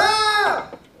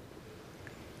 Mom!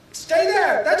 Stay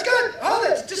there. That's good. Hold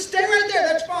it. Just stay right there.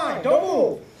 That's fine. Don't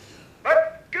move.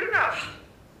 But good enough.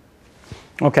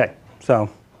 Okay, so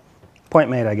point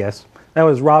made, I guess. That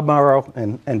was Rob Morrow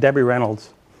and Debbie Reynolds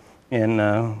in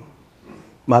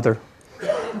Mother.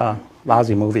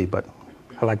 Lousy movie, but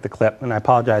I like the clip, and I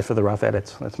apologize for the rough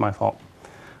edits. That's my fault.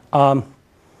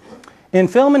 In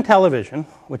film and television,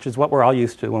 which is what we're all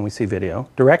used to when we see video,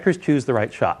 directors choose the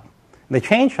right shot. They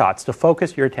change shots to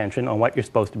focus your attention on what you're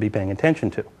supposed to be paying attention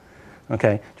to.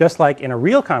 Okay? Just like in a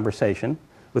real conversation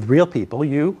with real people,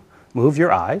 you move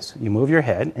your eyes, you move your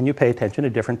head, and you pay attention to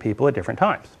different people at different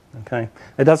times. Okay?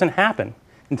 It doesn't happen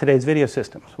in today's video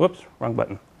systems. Whoops, wrong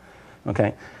button.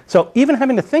 Okay? So even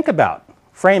having to think about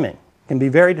framing can be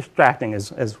very distracting,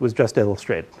 as was just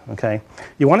illustrated. Okay?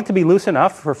 You want it to be loose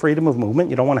enough for freedom of movement.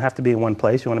 You don't want to have to be in one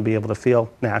place. You want to be able to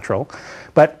feel natural.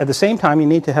 But at the same time, you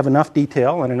need to have enough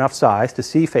detail and enough size to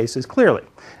see faces clearly.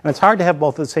 And it's hard to have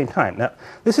both at the same time. Now,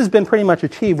 this has been pretty much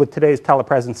achieved with today's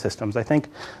telepresence systems. I think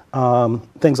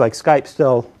things like Skype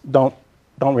still don't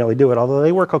really do it, although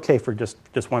they work okay for just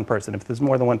one person. If there's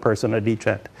more than one person at each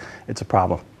end, it's a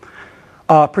problem.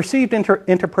 Perceived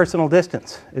interpersonal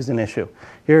distance is an issue.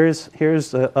 Here's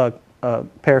a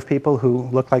pair of people who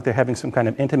look like they're having some kind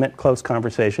of intimate, close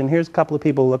conversation. Here's a couple of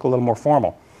people who look a little more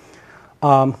formal.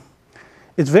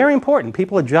 It's very important.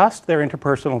 People adjust their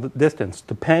interpersonal distance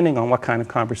depending on what kind of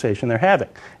conversation they're having.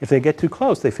 If they get too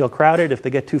close, they feel crowded. If they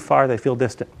get too far, they feel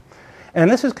distant. And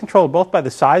this is controlled both by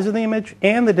the size of the image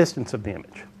and the distance of the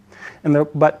image.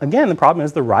 But again, the problem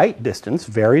is the right distance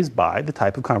varies by the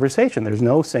type of conversation. There's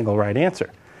no single right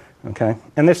answer. Okay?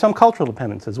 And there's some cultural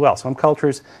dependence as well. Some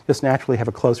cultures just naturally have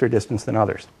a closer distance than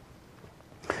others.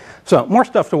 So, more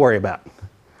stuff to worry about.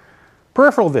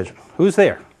 Peripheral vision. Who's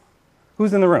there?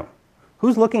 Who's in the room?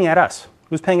 Who's looking at us?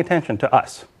 Who's paying attention to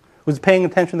us? Who's paying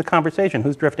attention to the conversation?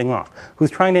 Who's drifting off?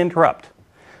 Who's trying to interrupt?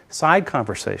 Side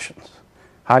conversations.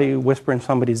 How do you whisper in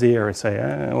somebody's ear and say,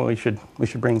 well, we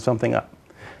should bring something up?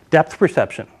 Depth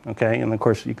perception, okay? And of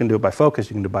course, you can do it by focus,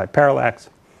 you can do it by parallax.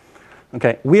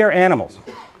 Okay, we are animals.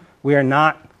 We are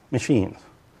not machines.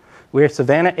 We are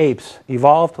savanna apes,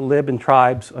 evolved to live in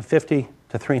tribes of 50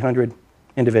 to 300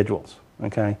 individuals,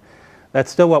 okay? That's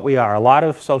still what we are. A lot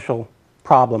of social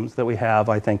problems that we have,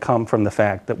 I think, come from the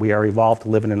fact that we are evolved to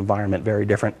live in an environment very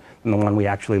different than the one we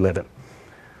actually live in.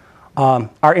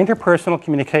 Our interpersonal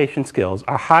communication skills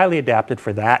are highly adapted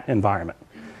for that environment.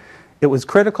 It was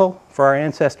critical for our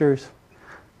ancestors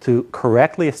to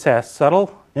correctly assess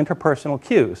subtle interpersonal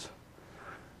cues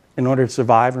in order to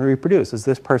survive and reproduce. Is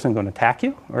this person going to attack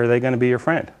you, or are they going to be your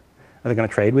friend? Are they going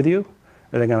to trade with you?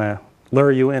 Are they going to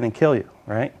lure you in and kill you,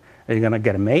 right? Are you going to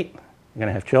get a mate? Are you going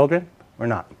to have children or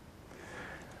not?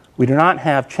 We do not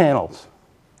have channels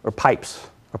or pipes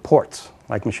or ports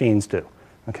like machines do,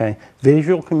 okay?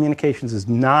 Visual communications is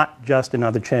not just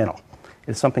another channel.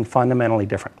 It's something fundamentally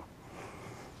different.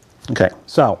 Okay,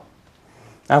 so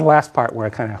now the last part where I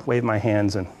kind of wave my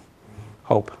hands and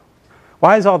hope.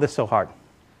 Why is all this so hard?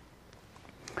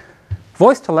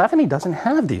 Voice telephony doesn't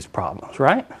have these problems,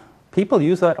 right? People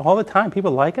use that all the time.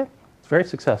 People like it. It's very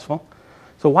successful.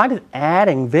 So why does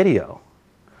adding video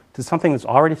to something that's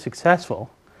already successful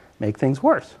make things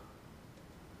worse?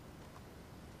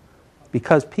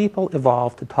 Because people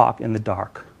evolved to talk in the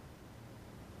dark.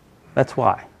 That's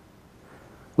why.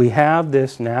 We have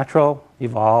this natural,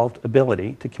 evolved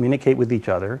ability to communicate with each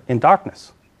other in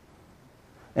darkness.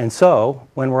 And so,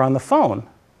 when we're on the phone,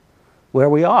 where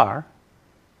we are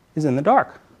is in the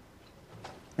dark.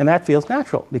 And that feels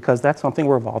natural, because that's something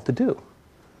we're evolved to do.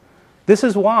 This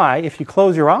is why, if you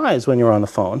close your eyes when you're on the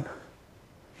phone,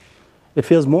 it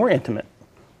feels more intimate.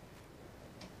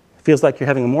 It feels like you're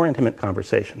having a more intimate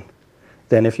conversation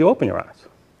than if you open your eyes.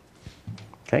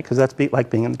 Okay, because that's like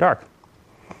being in the dark.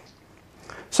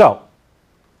 So,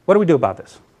 what do we do about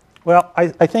this? Well, I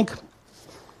think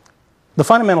the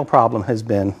fundamental problem has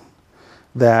been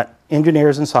that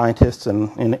engineers and scientists,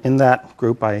 and in that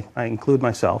group I include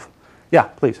myself. Yeah,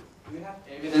 please. Do you have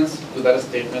evidence to that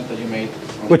statement that you made?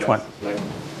 Which one? Like,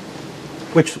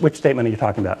 which statement are you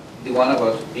talking about? The one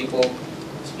about people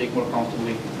speak more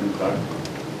comfortably in the dark.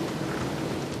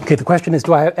 Okay, the question is,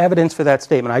 do I have evidence for that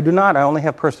statement? I do not. I only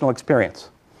have personal experience.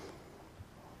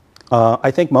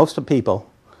 I think most of people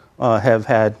have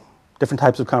had different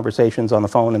types of conversations on the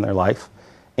phone in their life.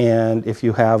 And if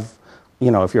you have,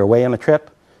 if you're away on a trip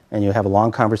and you have a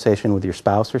long conversation with your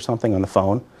spouse or something on the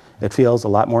phone, it feels a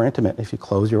lot more intimate if you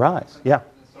close your eyes. Yeah.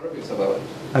 Surveys about it.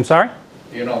 I'm sorry?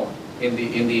 In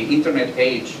the internet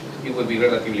age, it would be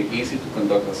relatively easy to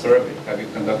conduct a survey. Have you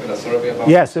conducted a survey about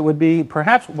it? Yes, it would be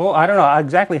perhaps, well, I don't know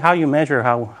exactly how you measure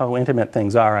how intimate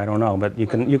things are, I don't know, but you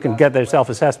can get their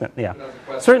self-assessment, yeah.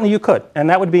 Certainly you could, and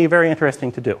that would be very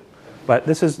interesting to do. But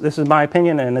this is my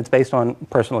opinion, and it's based on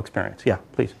personal experience. Yeah,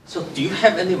 please. So do you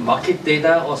have any market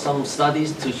data or some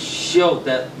studies to show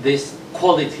that this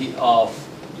quality of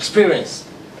experience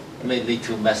may lead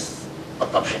to mass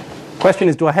adoption? Question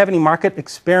is, do I have any market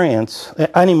experience,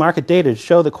 any market data to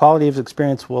show the quality of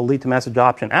experience will lead to mass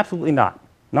adoption? Absolutely not.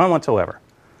 None whatsoever.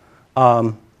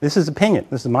 This is opinion.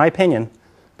 This is my opinion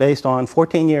based on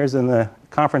 14 years in the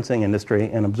conferencing industry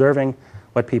and observing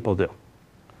what people do.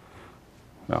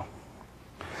 No.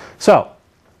 So,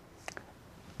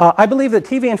 I believe that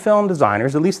TV and film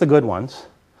designers, at least the good ones,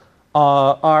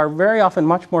 are very often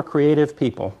much more creative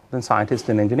people than scientists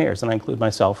and engineers, and I include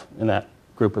myself in that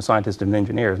group of scientists and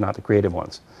engineers, not the creative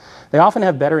ones. They often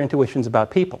have better intuitions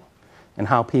about people and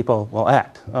how people will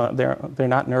act. They're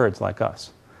not nerds like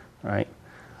us, right?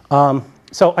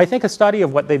 So I think a study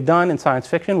of what they've done in science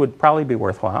fiction would probably be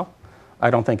worthwhile. I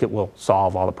don't think it will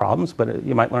solve all the problems, but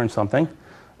you might learn something.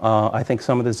 I think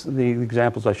some of the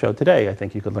examples I showed today, I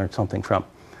think you could learn something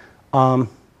from.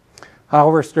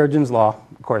 However, Sturgeon's law,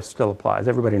 of course, still applies.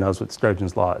 Everybody knows what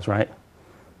Sturgeon's law is, right?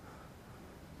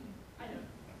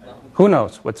 Who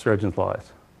knows what Sturgeon's law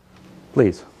is?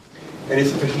 Please. Any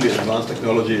sufficiently advanced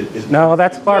technology is... No,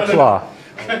 that's Clark's law.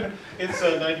 It's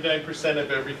 99%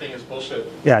 of everything is bullshit.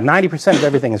 Yeah, 90% of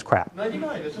everything is crap.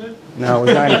 99, isn't it? No,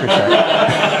 it's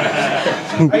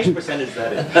 90%. 80% is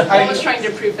that. I was trying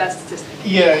to prove that statistic.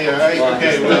 Yeah,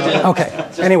 okay, well... Okay,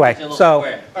 anyway, so...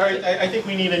 All right, I think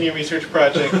we need a new research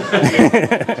project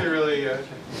to really...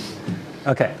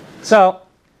 Okay, so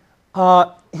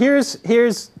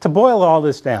here's to boil all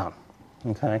this down,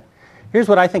 okay? Here's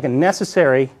what I think a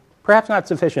necessary, perhaps not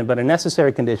sufficient, but a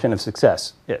necessary condition of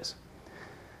success is.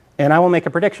 And I will make a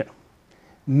prediction.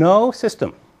 No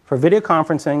system for video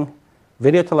conferencing,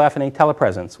 video telephony,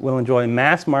 telepresence will enjoy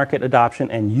mass market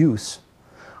adoption and use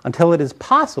until it is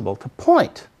possible to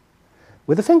point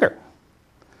with a finger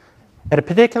at a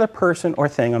particular person or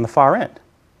thing on the far end.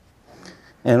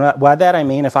 And by that I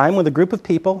mean if I'm with a group of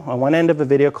people on one end of a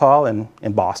video call in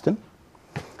Boston,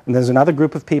 and there's another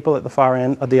group of people at the far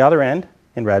end, at the other end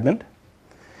in Redmond,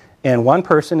 and one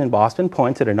person in Boston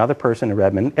points at another person in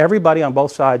Redmond, everybody on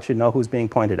both sides should know who's being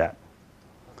pointed at.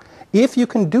 If you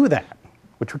can do that,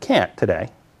 which we can't today,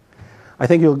 I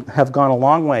think you'll have gone a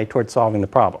long way towards solving the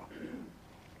problem.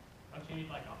 Don't you need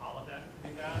like a holodeck to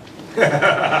do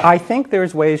that? I think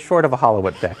there's ways short of a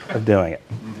holodeck of doing it.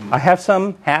 I have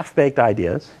some half-baked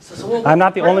ideas. I'm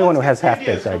not the only one who has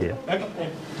half-baked ideas.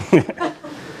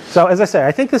 So as I say,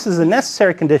 I think this is a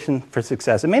necessary condition for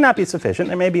success. It may not be sufficient.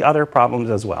 There may be other problems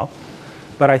as well.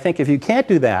 But I think if you can't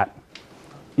do that,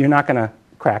 you're not going to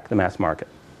crack the mass market.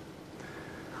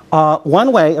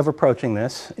 One way of approaching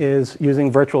this is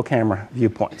using virtual camera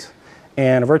viewpoints.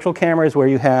 And a virtual camera is where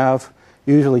you have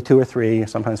usually 2 or 3, or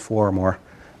sometimes 4 or more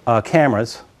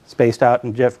cameras spaced out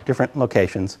in different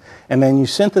locations. And then you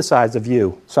synthesize a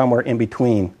view somewhere in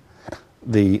between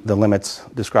the limits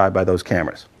described by those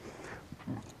cameras.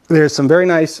 There's some very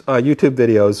nice YouTube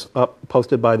videos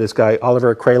posted by this guy,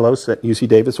 Oliver Kralos at UC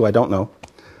Davis, who I don't know,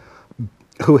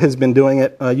 who has been doing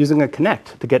it using a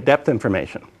Kinect to get depth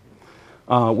information,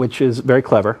 which is very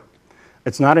clever.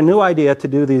 It's not a new idea to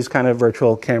do these kind of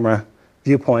virtual camera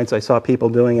viewpoints. I saw people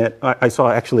doing it. I saw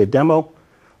actually a demo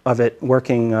of it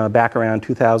working back around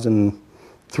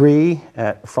 2003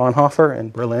 at Fraunhofer in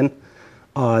Berlin.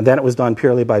 Then it was done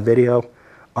purely by video.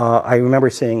 I remember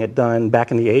seeing it done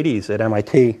back in the 80s at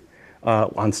MIT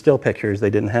on still pictures. They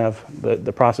didn't have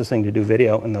the processing to do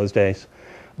video in those days.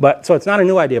 So it's not a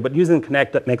new idea, but using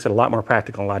Kinect that makes it a lot more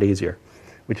practical, a lot easier,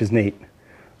 which is neat.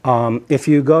 If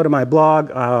you go to my blog,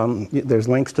 there's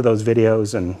links to those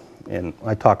videos, and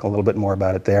I talk a little bit more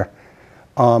about it there.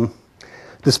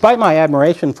 Despite my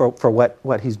admiration for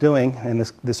what he's doing and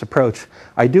this approach,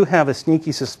 I do have a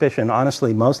sneaky suspicion,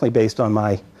 honestly, mostly based on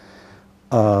my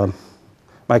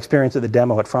experience at the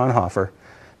demo at Fraunhofer,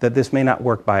 that this may not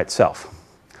work by itself.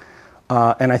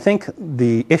 And I think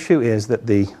the issue is that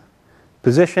the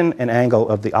position and angle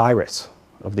of the iris,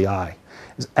 of the eye,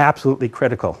 is absolutely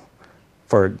critical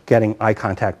for getting eye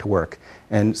contact to work.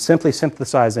 And simply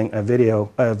synthesizing a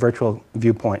virtual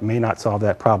viewpoint may not solve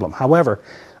that problem. However,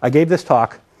 I gave this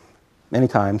talk many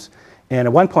times, and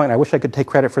at one point I wish I could take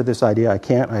credit for this idea. I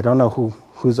can't. I don't know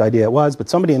whose idea it was, but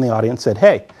somebody in the audience said,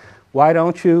 hey, why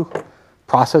don't you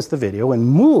process the video and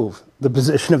move the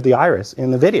position of the iris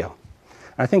in the video?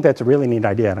 I think that's a really neat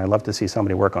idea, and I'd love to see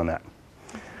somebody work on that.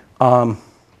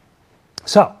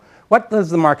 So what does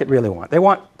the market really want? They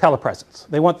want telepresence.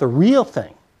 They want the real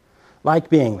thing, like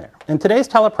being there. And today's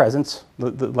telepresence,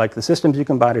 like the systems you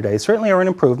can buy today, certainly are an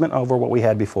improvement over what we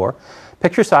had before.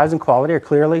 Picture size and quality are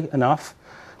clearly enough.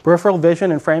 Peripheral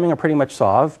vision and framing are pretty much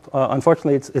solved.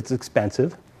 Unfortunately, it's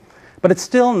expensive. But it's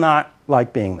still not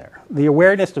like being there. The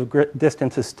awareness of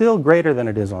distance is still greater than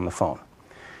it is on the phone.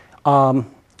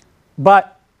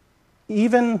 But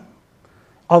even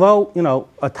although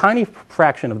a tiny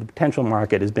fraction of the potential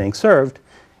market is being served,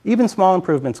 even small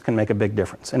improvements can make a big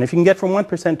difference. And if you can get from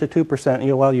 1% to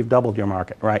 2%, well, you've doubled your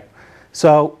market, right?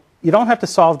 So you don't have to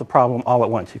solve the problem all at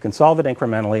once. You can solve it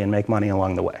incrementally and make money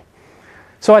along the way.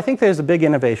 So I think there's a big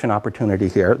innovation opportunity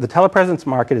here. The telepresence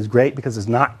market is great because it's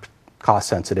not cost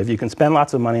sensitive. You can spend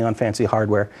lots of money on fancy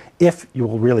hardware if you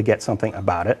will really get something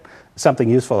about it, something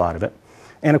useful out of it.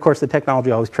 And of course, the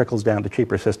technology always trickles down to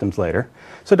cheaper systems later.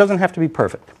 So it doesn't have to be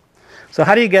perfect. So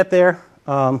how do you get there?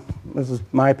 This is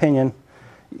my opinion.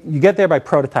 You get there by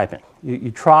prototyping.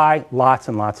 You try lots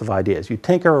and lots of ideas. You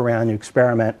tinker around, you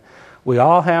experiment. We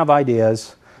all have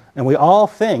ideas, and we all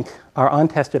think our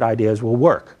untested ideas will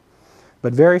work.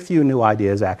 But very few new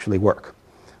ideas actually work.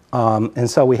 And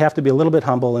so we have to be a little bit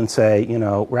humble and say,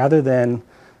 rather than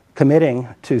committing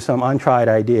to some untried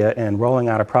idea and rolling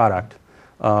out a product,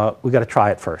 we've got to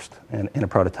try it first in a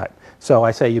prototype. So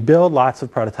I say you build lots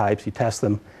of prototypes, you test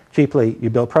them cheaply, you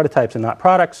build prototypes and not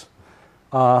products.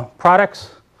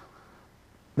 Products,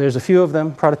 there's a few of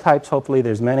them. Prototypes, hopefully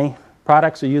there's many.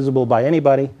 Products are usable by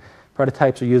anybody.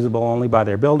 Prototypes are usable only by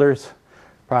their builders.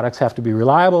 Products have to be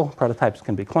reliable. Prototypes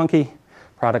can be clunky.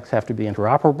 Products have to be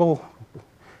interoperable.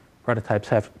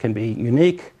 Prototypes can be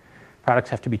unique. Products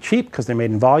have to be cheap because they're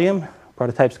made in volume.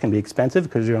 Prototypes can be expensive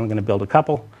because you're only going to build a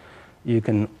couple. You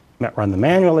can run them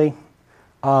manually.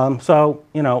 My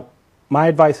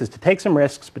advice is to take some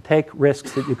risks, but take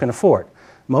risks that you can afford.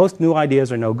 Most new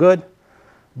ideas are no good,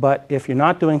 but if you're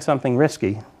not doing something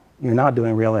risky, you're not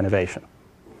doing real innovation.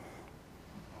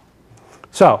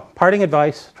 So, parting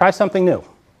advice, try something new.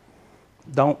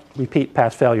 Don't repeat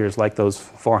past failures like those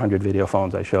 400 video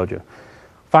phones I showed you.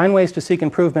 Find ways to seek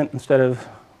improvement instead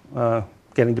of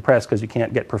getting depressed because you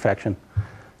can't get perfection.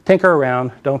 Tinker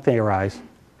around, don't theorize.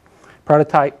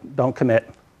 Prototype, don't commit.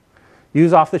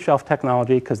 Use off-the-shelf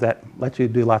technology because that lets you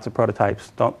do lots of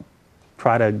prototypes. Don't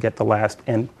try to get the last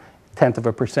tenth of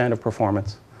a percent of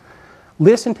performance.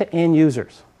 Listen to end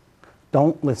users.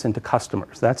 don't listen to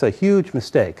customers. That's a huge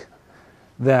mistake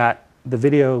that the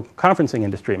video conferencing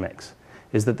industry makes,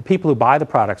 is that the people who buy the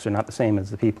products are not the same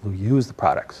as the people who use the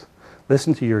products.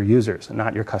 Listen to your users and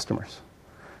not your customers.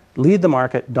 Lead the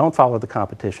market, don't follow the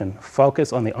competition.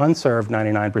 Focus on the unserved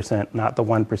 99%, not the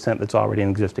 1% that's already in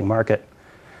the existing market.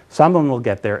 Someone will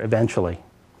get there eventually,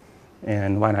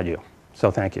 and why not you? So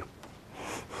thank you.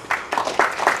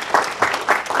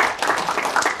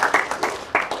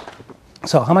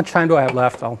 So how much time do I have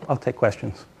left? I'll take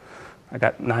questions. I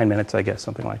got 9 minutes, I guess,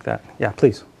 something like that. Yeah,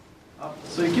 please.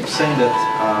 So you keep saying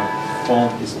that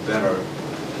phone is better.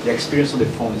 The experience on the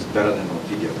phone is better than on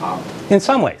video. In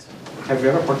some ways. Have you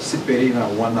ever participated in a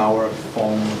 1-hour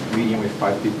phone meeting with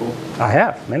 5 people? I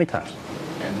have, many times.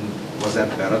 And was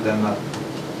that better than a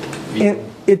video?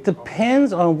 It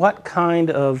depends on what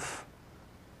kind of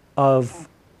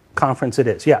conference it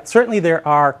is. Yeah, certainly there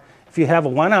are, if you have a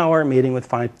 1-hour meeting with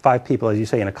five people, as you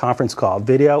say, in a conference call,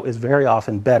 video is very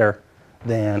often better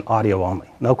than audio only.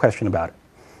 No question about it.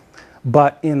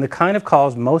 But in the kind of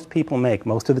calls most people make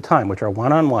most of the time, which are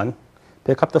one-on-one,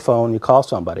 pick up the phone, you call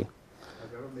somebody.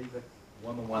 Have you ever made that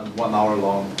one-on-one, 1 hour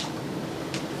long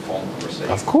phone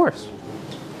conversation? Of course.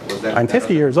 I'm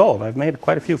 50 years old. I've made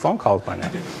quite a few phone calls by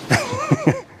now.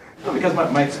 No, because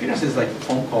my experience is like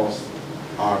phone calls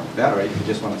are better if you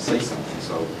just want to say something.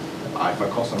 So if I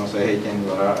call someone and say, hey, can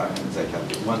you, and it's like a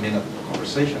 1 minute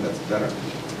conversation, that's better.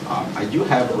 I do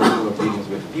have regular meetings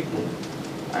with people,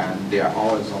 and they are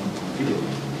always on video.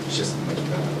 It's just much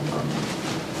better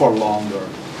for longer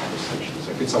conversations.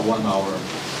 So if it's a 1 hour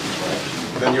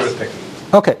interaction, then you're a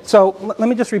technical. Okay, so let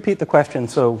me just repeat the question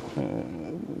so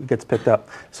it gets picked up.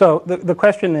 So the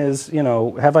question is, you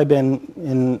know, have I been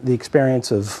in the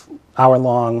experience of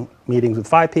hour-long meetings with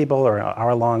 5 people or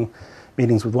hour-long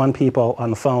meetings with 1 people on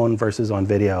the phone versus on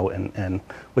video, and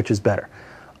which is better?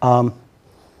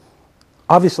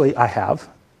 Obviously, I have.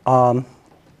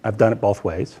 I've done it both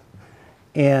ways.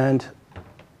 And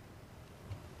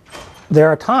there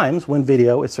are times when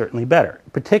video is certainly better,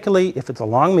 particularly if it's a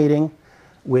long meeting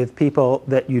with people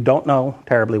that you don't know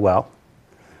terribly well,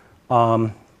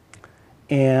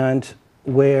 and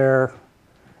where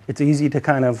it's easy to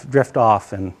kind of drift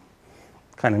off and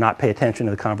kind of not pay attention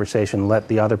to the conversation, let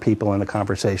the other people in the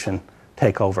conversation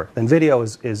take over. Then video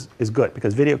is good,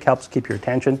 because video helps keep your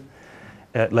attention.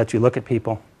 It lets you look at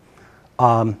people.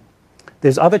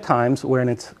 There's other times when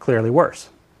it's clearly worse.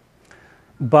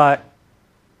 But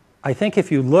I think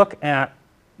if you look at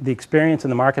the experience in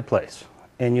the marketplace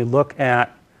and you look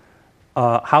at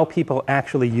how people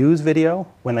actually use video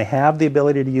when they have the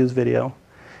ability to use video,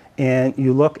 and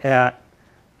you look at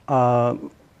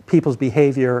people's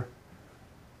behavior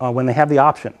when they have the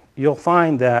option, you'll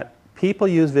find that people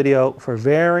use video for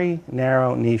very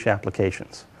narrow niche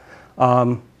applications.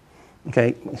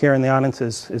 Okay, here in the audience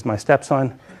is my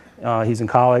stepson. He's in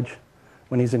college.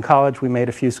 When he's in college, we made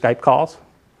a few Skype calls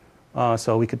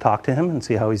so we could talk to him and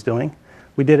see how he's doing.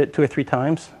 We did it 2 or 3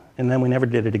 times, and then we never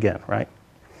did it again, right?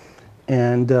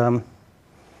 And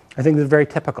I think this is very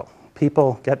typical.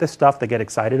 People get this stuff, they get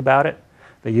excited about it,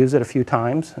 they use it a few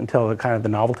times until the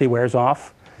novelty wears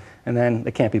off, and then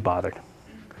they can't be bothered.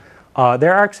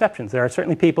 There are exceptions. There are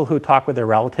certainly people who talk with their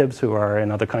relatives who are in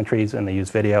other countries and they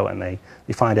use video and they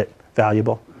find it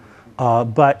valuable.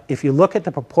 But if you look at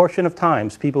the proportion of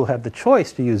times people who have the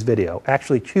choice to use video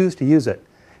actually choose to use it,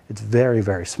 it's very,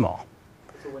 very small.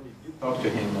 So when you do talk to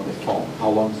him on the phone, how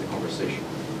long is the conversation?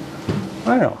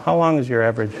 I don't know. How long is your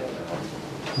average?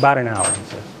 About an hour, he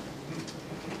says.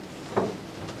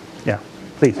 Yeah,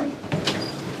 please.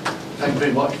 Thank you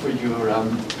very much for your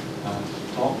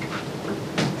talk.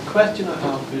 The question I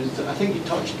have is, I think you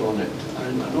touched on it,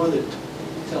 and I know that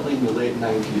certainly in the late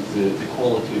 90s, the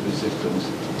quality of the systems,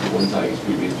 the ones I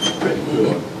experienced, was pretty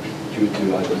poor due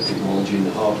to either technology in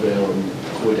the hardware or in the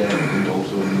codec and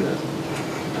also in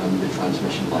the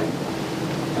transmission line.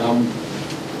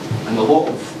 And a lot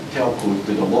of telcos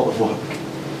did a lot of work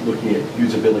looking at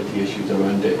usability issues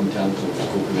around it in terms of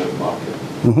scoping out the market.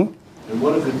 Mm-hmm. And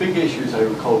one of the big issues I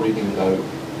recall reading about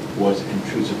was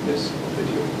intrusiveness of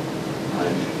video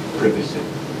and privacy.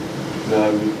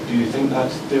 Now, do you think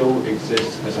that still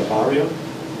exists as a barrier?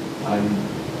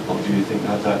 Or do you think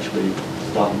that's actually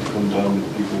starting to come down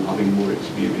with people having more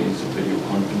experience of video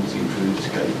conferencing through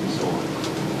Skype and so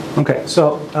on? Okay,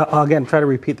 so I'll again try to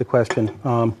repeat the question.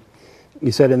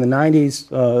 You said in the 90s,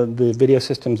 the video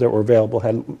systems that were available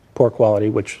had poor quality,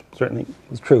 which certainly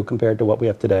is true compared to what we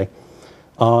have today.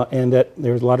 And that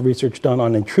there was a lot of research done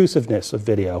on intrusiveness of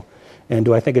video. And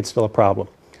do I think it's still a problem?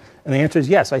 And the answer is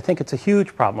yes, I think it's a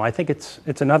huge problem. I think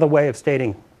it's another way of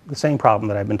stating the same problem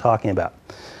that I've been talking about.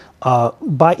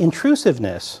 By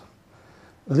intrusiveness,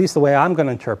 at least the way I'm going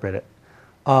to interpret it,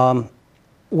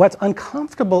 what's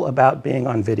uncomfortable about being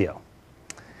on video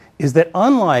is that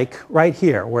unlike right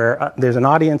here, where there's an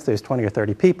audience, there's 20 or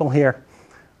 30 people here,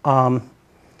 and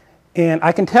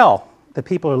I can tell that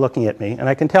people are looking at me, and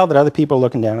I can tell that other people are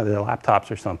looking down at their laptops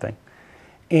or something,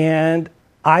 and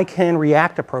I can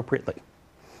react appropriately.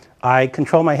 I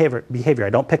control my behavior. I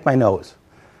don't pick my nose.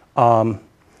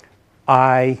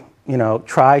 I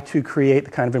try to create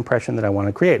the kind of impression that I want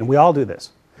to create, and we all do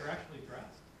this. You're actually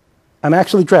dressed. I'm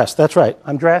actually dressed. That's right.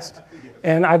 I'm dressed.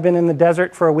 And I've been in the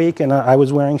desert for a week, and I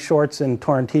was wearing shorts and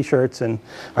torn T-shirts, and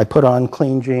I put on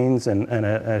clean jeans and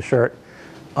a shirt.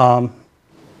 And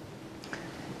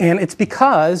it's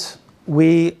because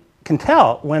we can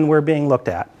tell when we're being looked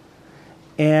at,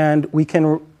 and we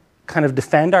can kind of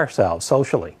defend ourselves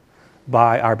socially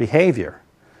by our behavior,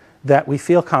 that we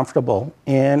feel comfortable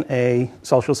in a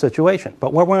social situation.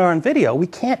 But when we're on video, we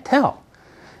can't tell.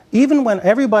 Even when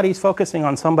everybody's focusing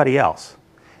on somebody else,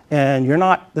 and you're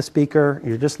not the speaker,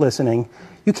 you're just listening,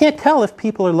 you can't tell if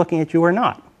people are looking at you or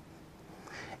not.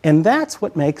 And that's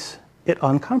what makes it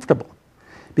uncomfortable,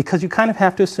 because you kind of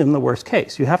have to assume the worst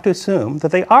case. You have to assume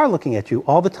that they are looking at you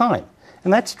all the time,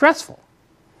 and that's stressful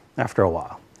after a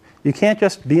while. You can't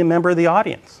just be a member of the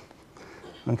audience,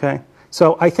 okay?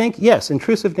 So I think, yes,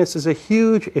 intrusiveness is a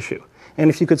huge issue, and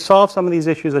if you could solve some of these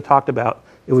issues I talked about,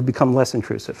 it would become less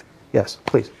intrusive. Yes,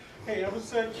 please. Hey, I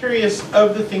was curious,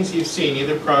 of the things you've seen,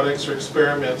 either products or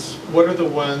experiments, what are the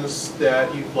ones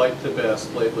that you've liked the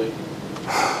best lately?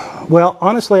 Well,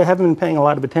 honestly, I haven't been paying a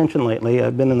lot of attention lately.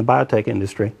 I've been in the biotech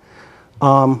industry.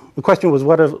 The question was,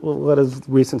 what is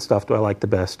recent stuff do I like the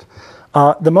best?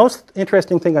 The most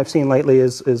interesting thing I've seen lately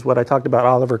is what I talked about,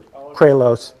 Oliver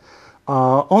Kralos,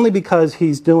 only because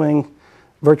he's doing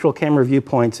virtual camera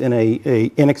viewpoints in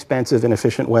a inexpensive and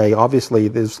efficient way. Obviously,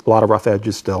 there's a lot of rough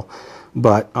edges still,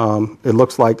 but it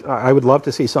looks like I would love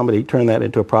to see somebody turn that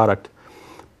into a product.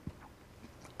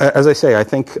 As I say, I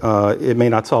think it may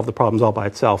not solve the problems all by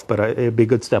itself, but it would be a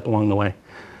good step along the way.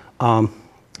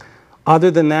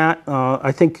 Other than that,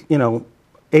 I think,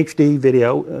 HD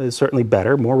video is certainly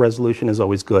better. More resolution is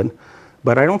always good.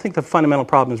 But I don't think the fundamental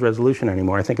problem is resolution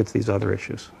anymore. I think it's these other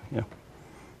issues. Yeah.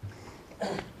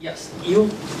 Yes, you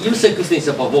say good things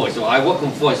about voice. So I work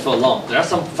on voice for long. There are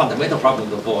some fundamental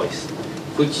problems with voice,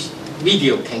 which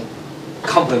video can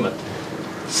complement,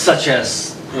 such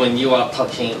as when you are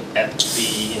talking at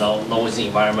the noisy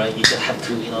environment, you just have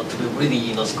to to be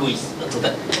really squeeze to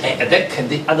that.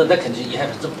 And under that condition, you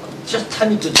have to just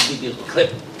tiny bit of video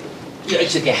clip. You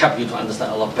actually can help you to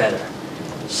understand a lot better.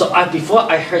 So before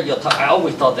I heard your talk, I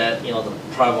always thought that the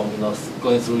problem,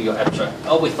 going through your abstract, I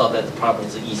always thought that the problem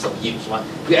is the ease of use, right?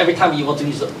 Because every time you want to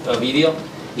use a video,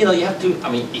 you have to.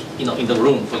 I mean, in the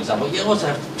room, for example, you also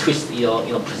have to twist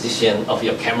your position of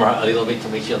your camera a little bit to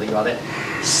make sure that you are there.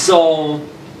 So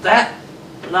that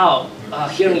now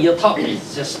hearing your talk, it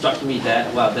just struck me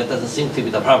that that doesn't seem to be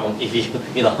the problem if you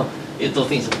do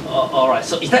things all right.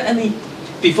 So is there any?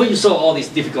 Before you saw all these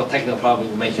difficult technical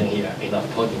problems you mentioned here,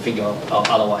 pointing finger or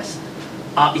otherwise,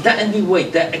 is there any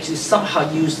way that actually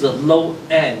somehow use the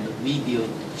low-end video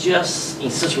just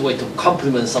in such a way to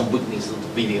complement some weakness of the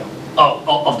video,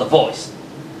 of the voice,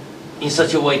 in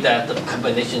such a way that the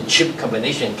chip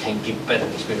combination can give better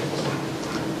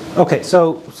experience? Okay,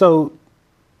 so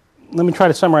let me try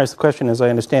to summarize the question as I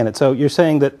understand it. So you're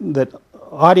saying that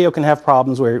audio can have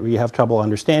problems where you have trouble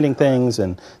understanding things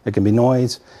and there can be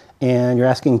noise. And you're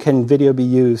asking, can video be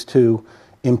used to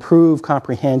improve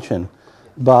comprehension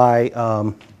by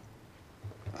well,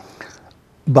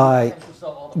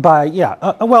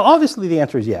 obviously the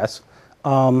answer is yes.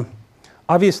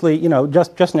 Obviously,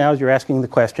 just now as you're asking the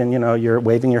question, you're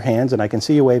waving your hands, and I can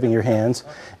see you waving your hands,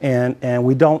 and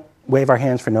we don't wave our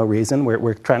hands for no reason.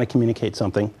 We're trying to communicate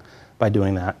something by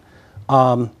doing that.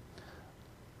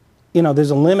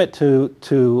 There's a limit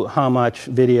to how much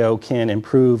video can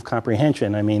improve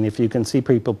comprehension. I mean, if you can see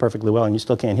people perfectly well and you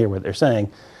still can't hear what they're saying,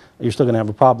 you're still going to have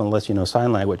a problem unless you know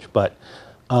sign language. But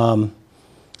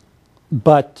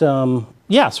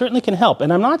yeah, certainly can help.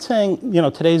 And I'm not saying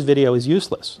today's video is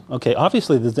useless. Okay,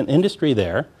 obviously there's an industry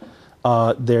there.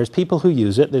 There's people who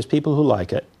use it. There's people who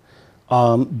like it.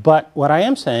 But what I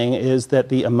am saying is that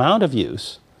the amount of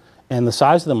use and the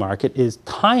size of the market is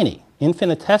tiny,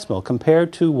 infinitesimal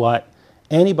compared to what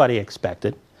anybody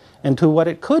expected and to what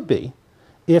it could be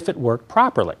if it worked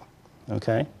properly.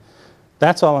 Okay?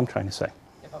 That's all I'm trying to say.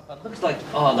 Yeah, but it looks like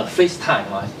on the FaceTime,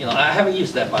 right? I haven't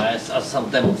used that, but as some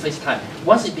demo FaceTime.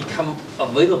 Once it becomes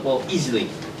available easily,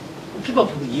 people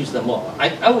will use them more.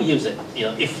 I will use it,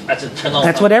 if as a turn on.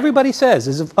 That's what everybody says.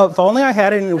 Is if only I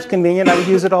had it and it was convenient, I would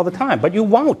use it all the time. But you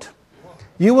won't.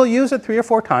 You will use it 3 or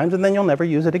 4 times, and then you'll never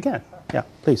use it again. Yeah,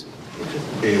 please.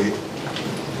 The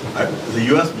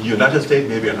United States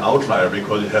may be an outlier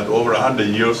because it had over 100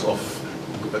 years of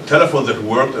telephones that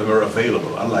worked and were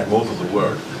available, unlike most of the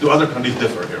world. Do other countries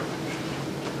differ here?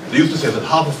 They used to say that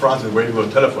half of France is waiting for a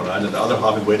telephone line and the other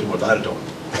half is waiting for a dial tone.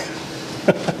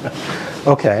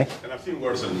 Okay. And I've seen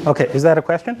worse than... Okay, is that a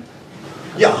question?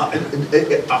 Yeah,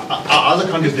 are other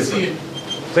countries different?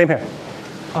 Same here.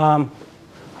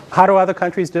 How do other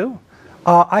countries do?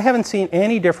 I haven't seen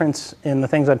any difference in the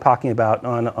things I'm talking about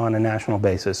on a national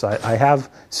basis. I have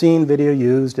seen video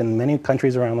used in many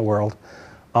countries around the world,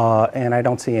 and I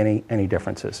don't see any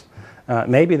differences.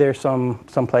 Maybe there's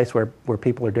some place where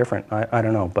people are different. I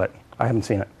don't know, but I haven't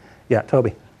seen it. Yeah,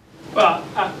 Toby. Well,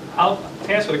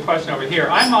 to answer the question over here,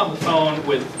 I'm on the phone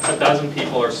with a dozen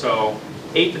people or so,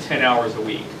 8 to 10 hours a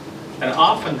week. And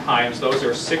oftentimes those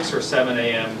are 6 or 7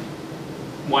 a.m.,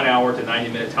 1 hour to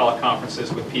 90-minute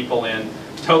teleconferences with people in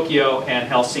Tokyo and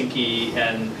Helsinki,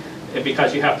 and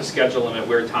because you have to schedule them at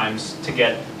weird times to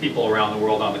get people around the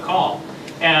world on the call.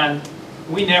 And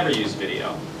we never use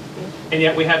video. And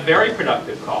yet we have very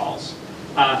productive calls.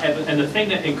 And the thing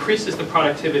that increases the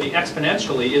productivity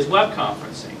exponentially is web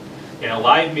conferencing. You know,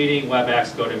 live meeting,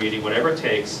 WebEx, GoToMeeting, whatever it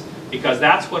takes, because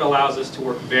that's what allows us to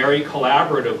work very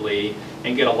collaboratively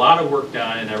and get a lot of work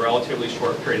done in a relatively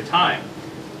short period of time.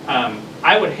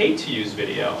 I would hate to use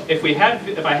video. If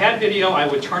I had video, I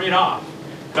would turn it off.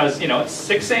 Because, you know, at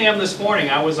 6 a.m. this morning,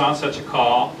 I was on such a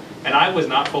call, and I was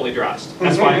not fully dressed.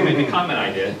 That's why I made the comment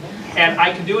I did. And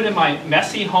I can do it in my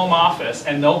messy home office,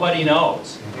 and nobody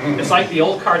knows. It's like the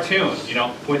old cartoon, you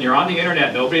know, when you're on the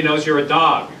internet, nobody knows you're a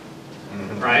dog,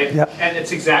 right? Yep. And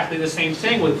it's exactly the same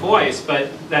thing with voice, but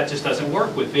that just doesn't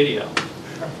work with video.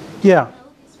 Yeah.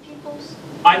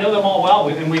 I know them all well,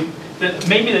 and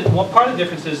part of the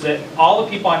difference is that all the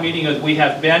people I'm meeting with, we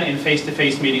have been in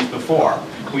face-to-face meetings before.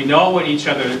 We know what each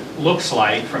other looks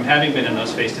like from having been in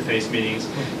those face-to-face meetings,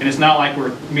 and it's not like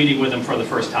we're meeting with them for the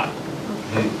first time.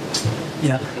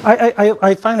 Yeah,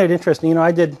 I find that interesting. You know,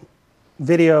 I did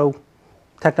video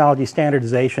technology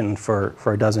standardization for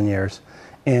a dozen years,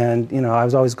 and you know, I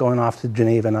was always going off to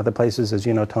Geneva and other places, as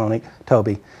you know,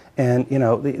 Toby. And you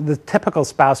know, the typical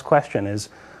spouse question is,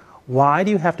 why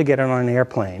do you have to get on an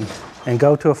airplane and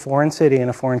go to a foreign city in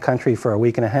a foreign country for a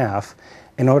week and a half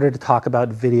in order to talk about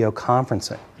video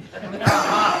conferencing?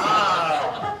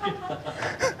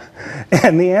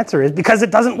 And the answer is because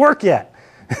it doesn't work yet.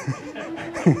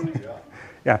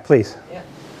 Yeah, please. Yeah.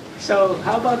 So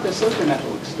how about the social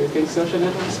networks? Do you think social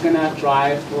networks are going to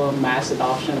drive for mass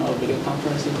adoption of video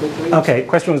conferencing quickly? Okay,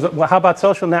 question was, well, how about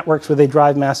social networks? Will they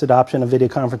drive mass adoption of video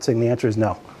conferencing? The answer is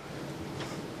no.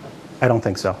 I don't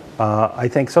think so. I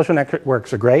think social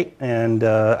networks are great, and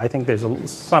I think there's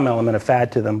some element of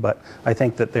fad to them, but I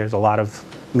think that there's a lot of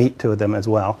meat to them as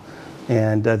well.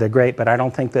 And they're great, but I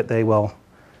don't think that they will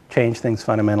change things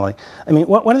fundamentally. I mean,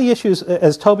 one of the issues,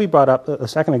 as Toby brought up a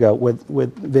second ago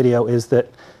with video, is that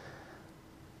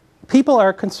people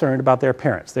are concerned about their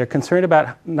appearance. They're concerned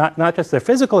about not just their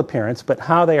physical appearance, but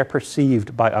how they are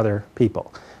perceived by other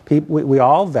people. We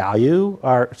all value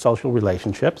our social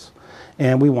relationships,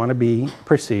 and we want to be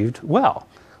perceived well.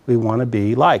 We want to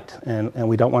be liked, and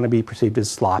we don't want to be perceived as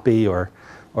sloppy or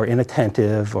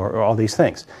inattentive or all these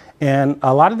things. And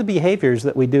a lot of the behaviors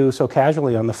that we do so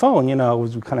casually on the phone, you know,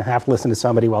 we kind of half listen to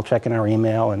somebody while checking our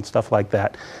email and stuff like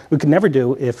that, we could never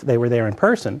do if they were there in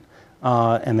person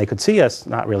and they could see us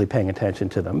not really paying attention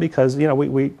to them, because, you know,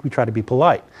 we try to be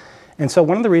polite. And so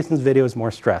one of the reasons video is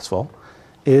more stressful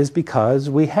is because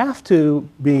we have to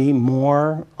be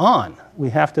more on. We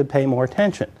have to pay more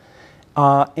attention.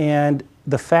 And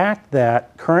the fact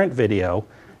that current video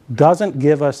doesn't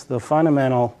give us the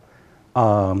fundamental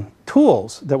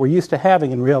tools that we're used to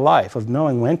having in real life, of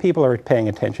knowing when people are paying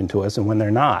attention to us and when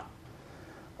they're not,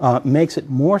 makes it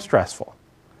more stressful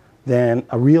than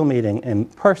a real meeting in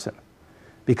person.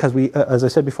 Because we, as I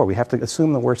said before, we have to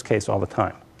assume the worst case all the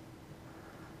time.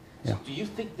 Yeah. So do you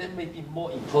think there may be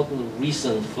more important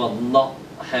reason for not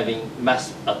having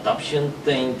mass adoption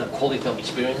than the quality of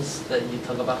experience that you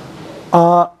talk about?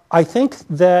 I think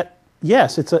that,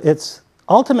 yes,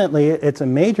 ultimately it's a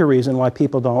major reason why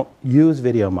people don't use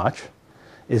video much,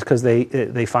 is because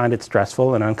they find it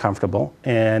stressful and uncomfortable,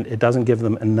 and it doesn't give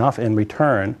them enough in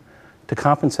return to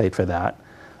compensate for that.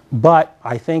 But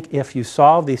I think if you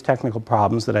solve these technical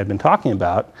problems that I've been talking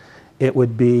about, it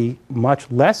would be much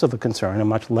less of a concern and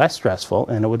much less stressful,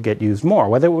 and it would get used more.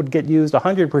 Whether it would get used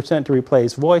 100% to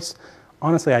replace voice,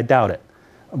 honestly, I doubt it.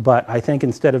 But I think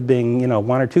instead of being, you know,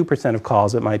 1 or 2% of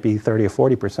calls, it might be 30 or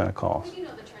 40% of calls. You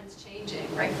know the trend's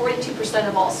changing, right? 42%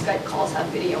 of all Skype calls have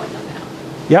video in them now.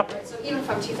 Yep. Right? So even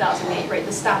from 2008, right,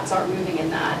 the stats are moving in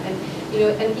that. And, you know,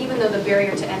 and even though the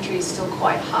barrier to entry is still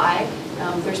quite high,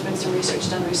 there's been some research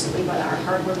done recently by our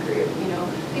hardware group. You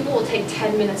know, people will take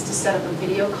 10 minutes to set up a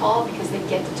video call because they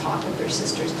get to talk with their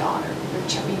sister's daughter,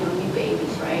 their new baby,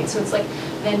 right? So it's like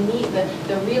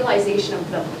the realization of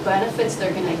the benefits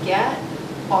they're going to get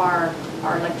are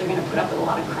like they're going to put up with a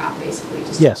lot of crap, basically.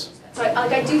 Just yes. So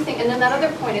I do think, and then that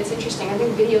other point, it's interesting. I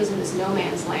think video is in this no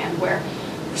man's land where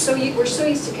we're so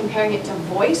used to comparing it to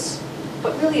voice,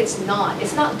 but really it's not.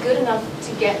 It's not good enough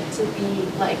to get to be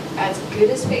like as good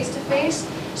as face-to-face.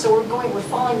 So we're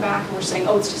falling back and we're saying,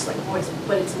 oh, it's just like voice,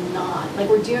 but it's not. Like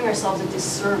we're doing ourselves a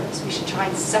disservice. We should try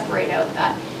and separate out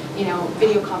that, you know,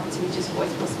 video conferencing is just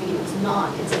voice plus video. It's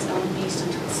not. It's its own beast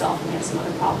unto itself, and we have some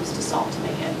other problems to solve to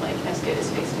make it like as good as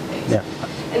face-to-face. Yeah.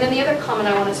 And then the other comment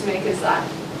I wanted to make is that,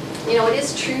 you know, it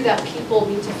is true that people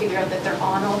need to figure out that they're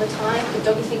on all the time, but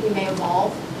don't you think we may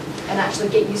evolve and actually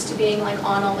get used to being like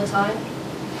on all the time?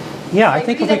 Yeah, I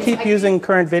think if we keep using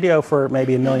current video for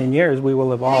maybe 1 million years, we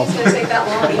will evolve. It's going to take that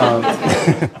long.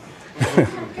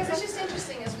 Because it's just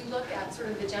interesting as we look at sort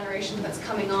of the generation that's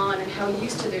coming on and how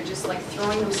used to they're just like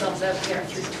throwing themselves out there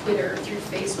through Twitter, through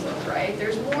Facebook, right?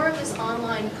 There's more of this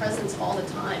online presence all the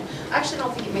time. I actually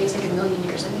don't think it may take 1 million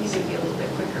years. I think it may be a little bit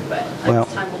quicker, but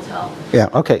time will tell. Yeah,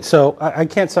 okay, so I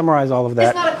can't summarize all of that.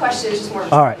 It's not a question, it's just more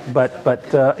of a all right,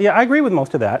 but yeah, I agree with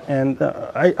most of that, and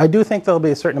I do think there'll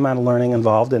be a certain amount of learning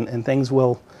involved, and things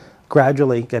will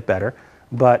gradually get better,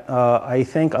 but I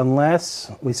think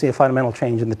unless we see a fundamental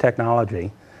change in the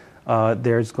technology,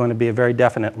 there's going to be a very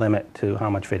definite limit to how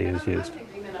much video is used.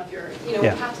 You know, we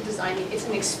have to design it. It's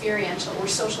an experiential. We're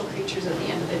social creatures at the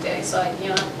end of the day. So,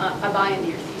 I buy into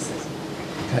your thesis.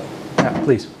 Okay. Yeah,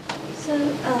 please. So,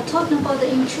 talking about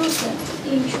the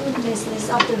intrusiveness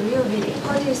of the real video,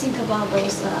 how do you think about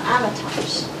those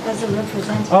avatars as a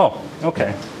representative? Oh,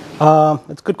 okay.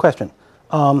 That's a good question.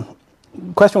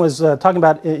 Question was talking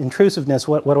about intrusiveness.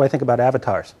 What do I think about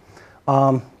avatars?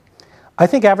 I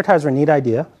think avatars are a neat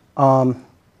idea.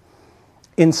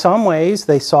 In some ways,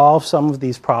 they solve some of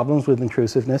these problems with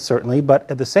intrusiveness, certainly,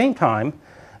 but at the same time,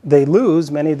 they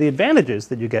lose many of the advantages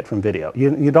that you get from video.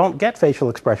 You don't get facial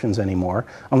expressions anymore,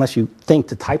 unless you think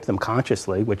to type them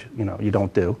consciously, which you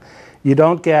don't do. You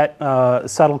don't get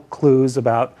subtle clues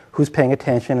about who's paying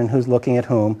attention and who's looking at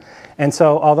whom. And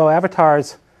so, although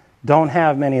avatars don't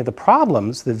have many of the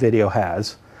problems that video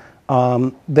has,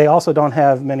 they also don't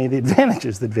have many of the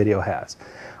advantages that video has.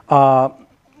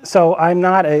 So I'm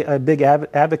not a big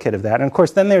advocate of that. And of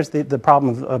course, then there's the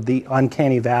problem of the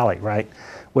uncanny valley, right?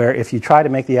 Where if you try to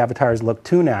make the avatars look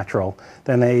too natural,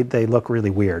 then they look really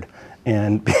weird,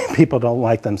 and people don't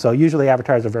like them. So usually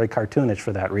avatars are very cartoonish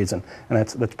for that reason, and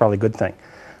that's probably a good thing.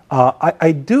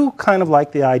 I do kind of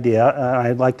like the idea,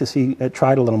 I'd like to see it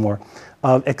tried a little more,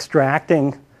 of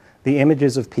extracting the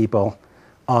images of people,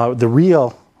 the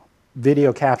real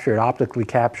video captured, optically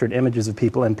captured images of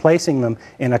people, and placing them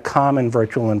in a common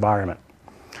virtual environment.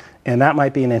 And that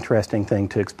might be an interesting thing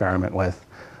to experiment with.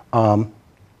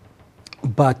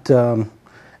 But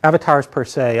avatars per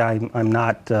se, I'm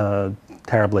not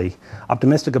terribly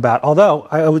optimistic about. Although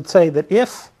I would say that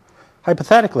if,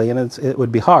 hypothetically, and it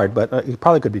would be hard, but it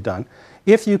probably could be done,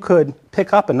 if you could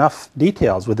pick up enough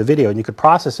details with the video and you could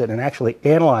process it and actually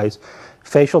analyze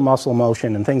facial muscle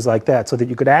motion and things like that, so that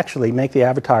you could actually make the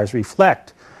avatars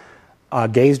reflect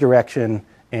gaze direction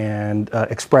and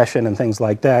expression and things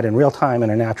like that in real time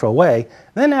in a natural way,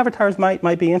 then avatars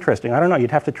might be interesting. I don't know, you'd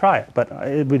have to try it, but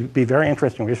it would be a very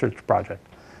interesting research project.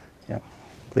 Yeah,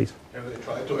 please. Have they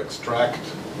tried to extract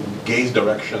gaze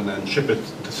direction and ship it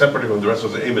separately from the rest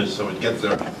of the image so it gets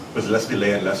there with less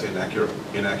delay and less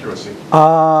inaccuracy?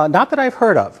 Not that I've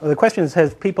heard of. The question is,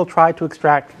 has people tried to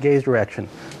extract gaze direction?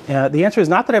 The answer is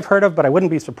not that I've heard of, but I wouldn't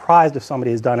be surprised if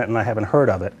somebody has done it and I haven't heard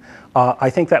of it. I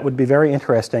think that would be very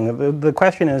interesting. The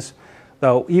question is,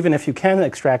 though, even if you can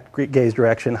extract gaze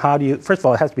direction, how do you, first of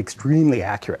all, it has to be extremely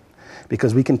accurate,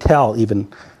 because we can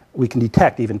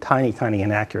detect even tiny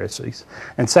inaccuracies.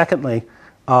 And secondly,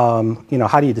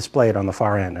 how do you display it on the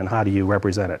far end, and how do you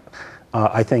represent it?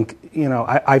 I think,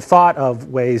 I've thought of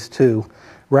ways to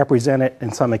represent it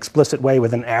in some explicit way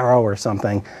with an arrow or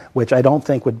something, which I don't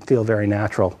think would feel very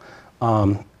natural.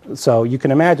 So you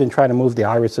can imagine trying to move the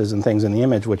irises and things in the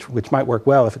image, which might work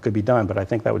well if it could be done, but I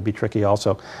think that would be tricky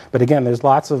also. But again, there's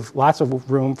lots of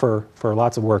room for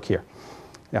lots of work here.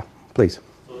 Yeah, please.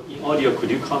 In audio, could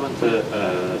you comment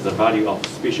the value of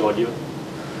speech audio?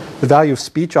 The value of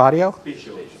speech audio?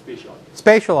 Spatial audio.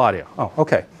 Spatial audio. Oh,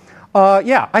 okay.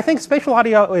 Yeah, I think spatial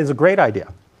audio is a great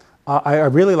idea. I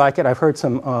really like it. I've heard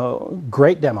some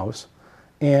great demos.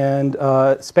 And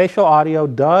spatial audio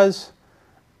does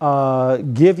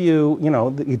give you,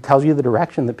 it tells you the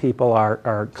direction that people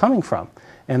are coming from.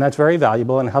 And that's very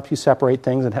valuable and helps you separate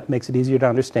things and makes it easier to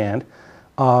understand.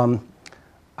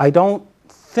 I don't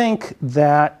think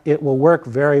that it will work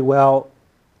very well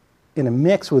in a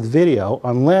mix with video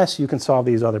unless you can solve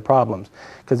these other problems.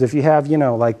 Because if you have,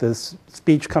 like this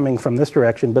speech coming from this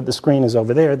direction, but the screen is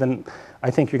over there, then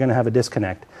I think you're going to have a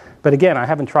disconnect. But again, I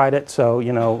haven't tried it, so,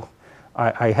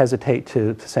 I hesitate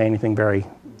to say anything very,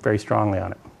 very strongly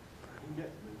on it.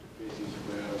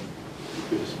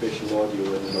 Put a special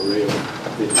audio in an array of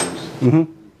videos. Mm-hmm.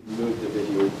 Move the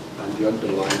video, and the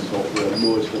underlying software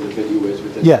knows where the video is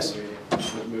within yes. the array.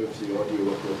 It moves the audio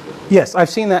appropriately. Yes, I've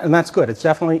seen that, and that's good. It's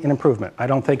definitely an improvement. I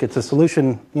don't think it's a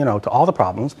solution, to all the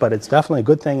problems, but it's definitely a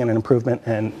good thing and an improvement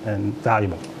and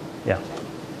valuable. Yeah.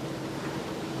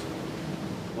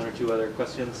 One or two other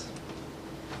questions?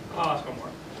 I'll ask one more.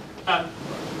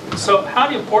 So how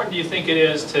important do you think it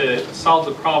is to solve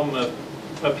the problem of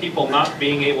people not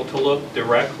being able to look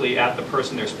directly at the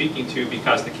person they're speaking to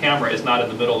because the camera is not in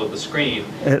the middle of the screen?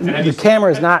 The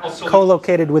camera is not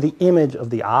co-located with the image of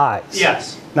the eyes.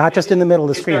 Yes. Not just in the middle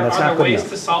of the screen. That's not Are good there ways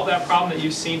enough. to solve that problem that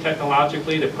you've seen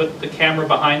technologically, to put the camera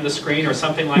behind the screen or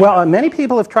something like that? Well, many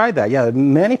people have tried that. Yeah,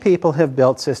 many people have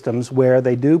built systems where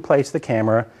they do place the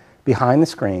camera behind the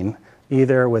screen,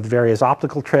 either with various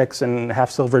optical tricks and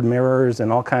half-silvered mirrors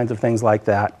and all kinds of things like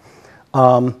that.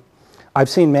 I've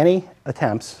seen many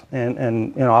attempts,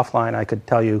 and offline I could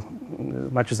tell you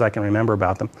as much as I can remember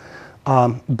about them,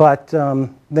 but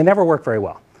they never work very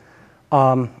well.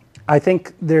 I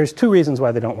think there's two reasons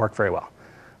why they don't work very well.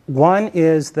 One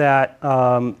is that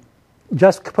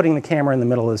just putting the camera in the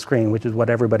middle of the screen, which is what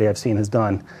everybody I've seen has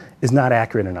done, is not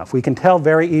accurate enough. We can tell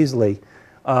very easily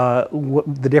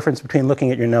the difference between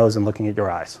looking at your nose and looking at your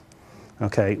eyes.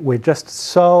 Okay, we're just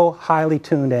so highly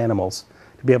tuned animals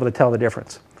to be able to tell the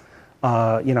difference.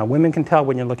 Women can tell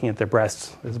when you're looking at their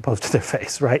breasts as opposed to their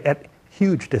face, right? At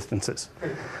huge distances.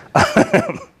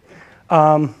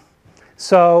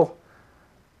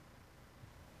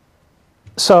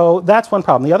 So that's one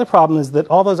problem. The other problem is that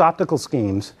all those optical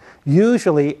schemes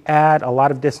usually add a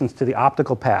lot of distance to the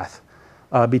optical path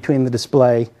between the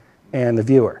display and the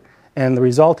viewer. And the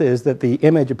result is that the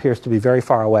image appears to be very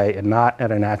far away and not at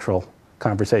a natural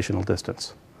conversational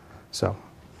distance. So.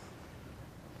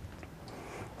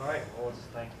 All right. Well,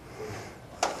 thank you.